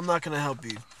 Bro, I'm not going to help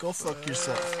you. Go fuck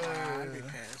yourself. I'd be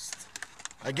pissed.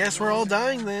 I guess we're all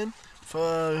dying then.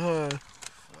 Fuck. Fuck.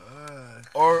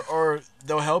 Or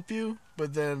they'll help you,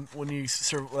 but then when you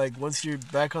once you're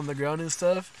back on the ground and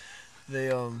stuff,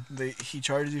 he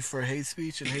charges you for hate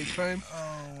speech and hate crime,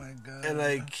 Oh my god. and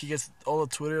like he gets all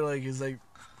of Twitter like is like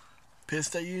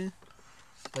pissed at you,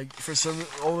 like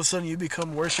all of a sudden you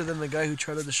become worse than the guy who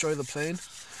tried to destroy the plane.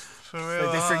 For real.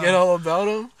 Like they forget all about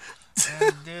him.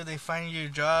 And, dude, they find your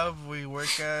job where you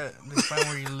work at. They find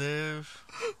where you live.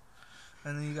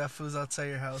 And then you got fools outside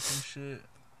your house and shit.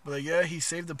 But like, yeah, he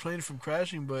saved the plane from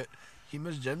crashing, but he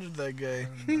misgendered that guy.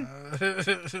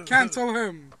 Cancel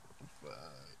him.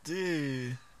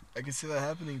 Dude, I can see that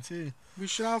happening too. We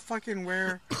should all fucking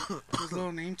wear those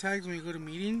little name tags when we go to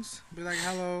meetings. Be like,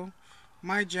 hello,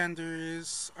 my gender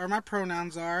is, or my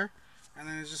pronouns are, and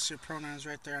then it's just your pronouns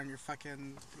right there on your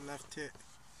fucking left tit.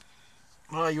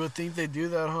 Oh, you would think they do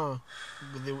that, huh?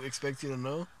 But they would expect you to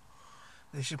know?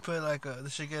 They should put they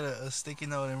should get a sticky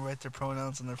note and write their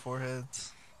pronouns on their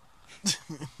foreheads.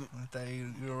 Like that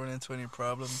you don't run into any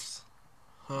problems.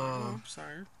 Huh. Oh, I'm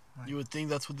sorry. You would think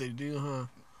that's what they do, huh?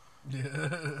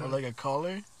 Yeah. Or like a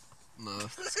collar? No,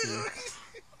 that's good.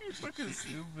 You're fucking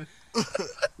stupid.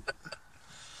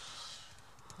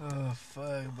 Oh,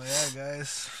 fuck. But yeah,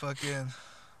 guys,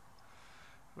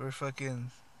 we're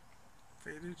fucking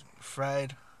Faded.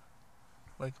 fried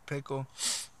like a pickle.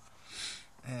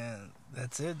 And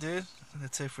that's it, dude.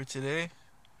 That's it for today.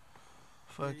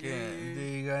 Fucking, Yeah. do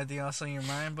you got anything else on your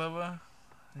mind, Bubba?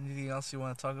 Anything else you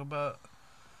want to talk about?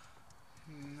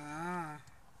 Nah.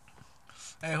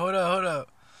 Hey, hold up.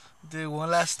 Dude, one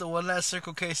last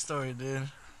Circle K story, dude.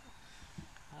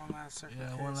 One last Circle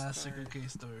Yeah, K one last story. Circle K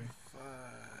story.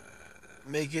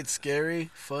 Make it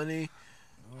scary, funny,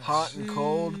 hot and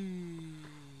cold,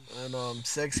 and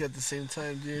sexy at the same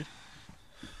time, dude.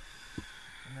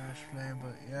 No, it's playing,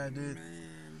 but yeah, dude.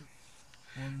 Man.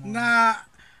 One more. Nah.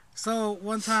 So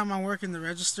one time I'm working the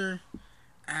register,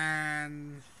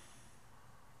 and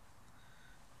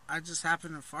I just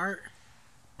happened to fart,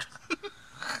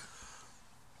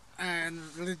 and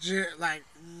legit, like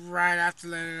right after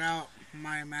letting it out,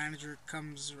 my manager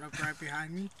comes up right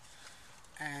behind me,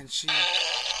 and she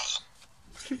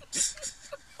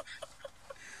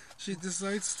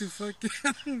decides to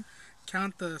fucking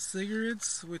count the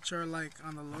cigarettes, which are like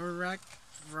on the lower rack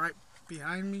right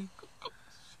behind me.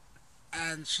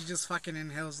 And she just fucking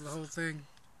inhales the whole thing.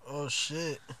 Oh,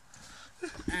 shit.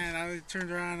 And I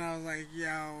turned around and I was like, yo,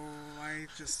 I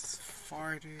just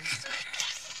farted.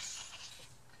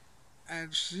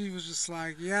 And she was just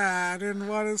like, yeah, I didn't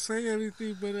want to say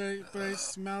anything, but I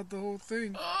smelled the whole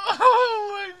thing.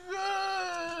 Oh my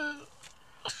god.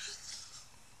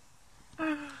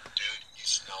 Dude, you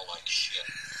smell like shit.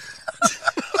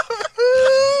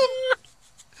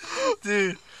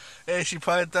 Dude, hey, she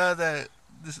probably thought that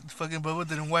this fucking Bubba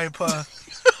didn't wipe, huh?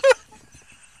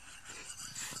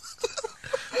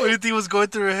 What do you think was going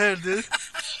through her head, dude?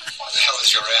 Why the hell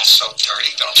is your ass so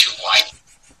dirty? Don't you wipe?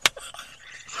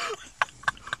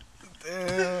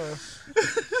 Damn.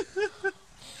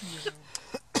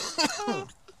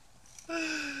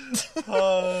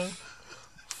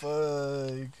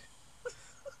 Fuck.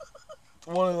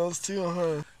 One of those two,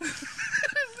 huh?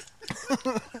 I'm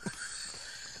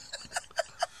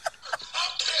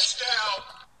pissed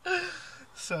now.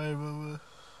 Sorry, Bubba.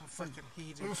 I'm fucking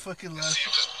heated. We're fucking See laughing.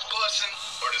 if it's buzzing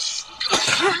or just.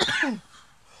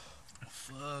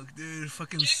 Fuck, dude.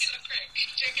 Fucking,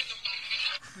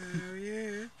 Hell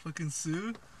yeah. fucking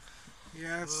Sue.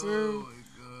 Yeah, Oh Sue.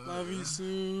 my god. Love you,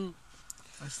 Sue.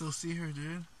 I still see her,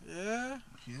 dude. Yeah?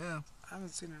 Yeah. I haven't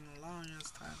seen her in a long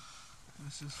ass time.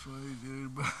 That's just funny,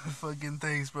 dude. But fucking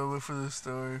thanks, Bubba, for the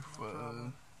story.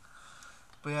 problem.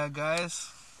 But yeah, guys.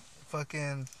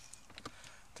 Fucking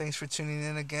thanks for tuning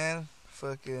in again.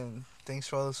 Fucking thanks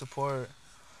for all the support.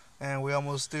 And we're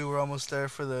almost there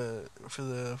for the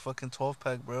fucking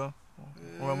 12-pack, bro.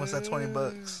 We're almost at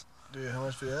 $20. Dude, how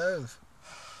much do you have?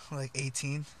 Like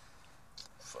 18.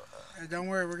 Hey, don't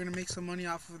worry, we're gonna make some money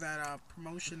off of that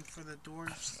promotion for the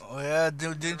doors. Oh yeah,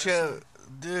 dude, didn't you?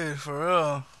 Dude, for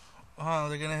real. Huh,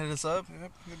 they're gonna hit us up?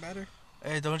 Yep, they better.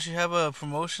 Hey, don't you have a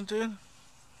promotion, dude?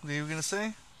 What you were gonna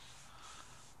say?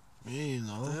 Me,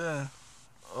 no. Yeah.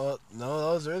 Oh, no,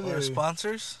 that was earlier. Or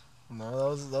sponsors?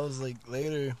 No, that was like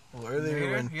later. Well,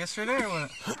 earlier when Yesterday or when?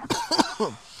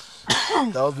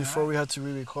 that was before we had to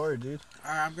re-record, dude.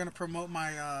 Alright, I'm gonna promote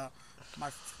my my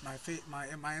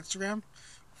Instagram.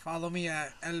 Follow me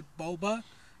at elboba,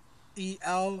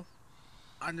 EL_BOB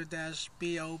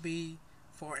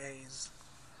 4 A's.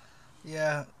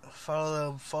 Yeah,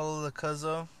 follow the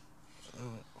cuzzo.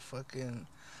 Fucking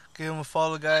give him a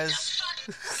follow, guys.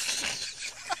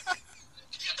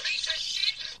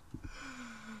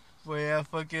 But yeah,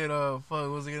 fucking fuck, what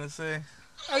was I gonna say?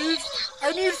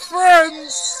 I need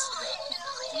friends.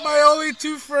 My only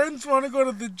two friends want to go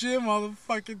to the gym all the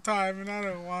fucking time, and I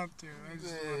don't want to. I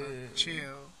just want to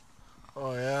chill.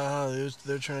 Oh yeah, huh?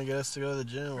 They're trying to get us to go to the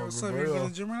gym. Hey, what's up? You go to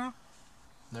the gym right now?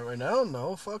 Not right now?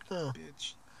 No, fuck no.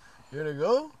 Bitch. You gonna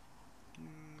go?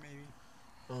 Maybe.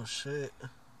 Oh shit.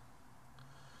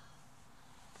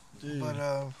 Dude, But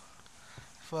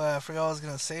fuck, I forgot what I was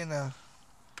gonna say now.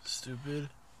 stupid.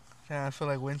 Yeah, I feel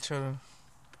like winter.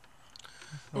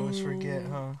 I always forget, Ooh.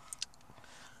 huh?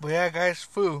 But yeah, guys,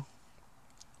 foo.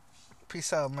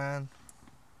 Peace out, man.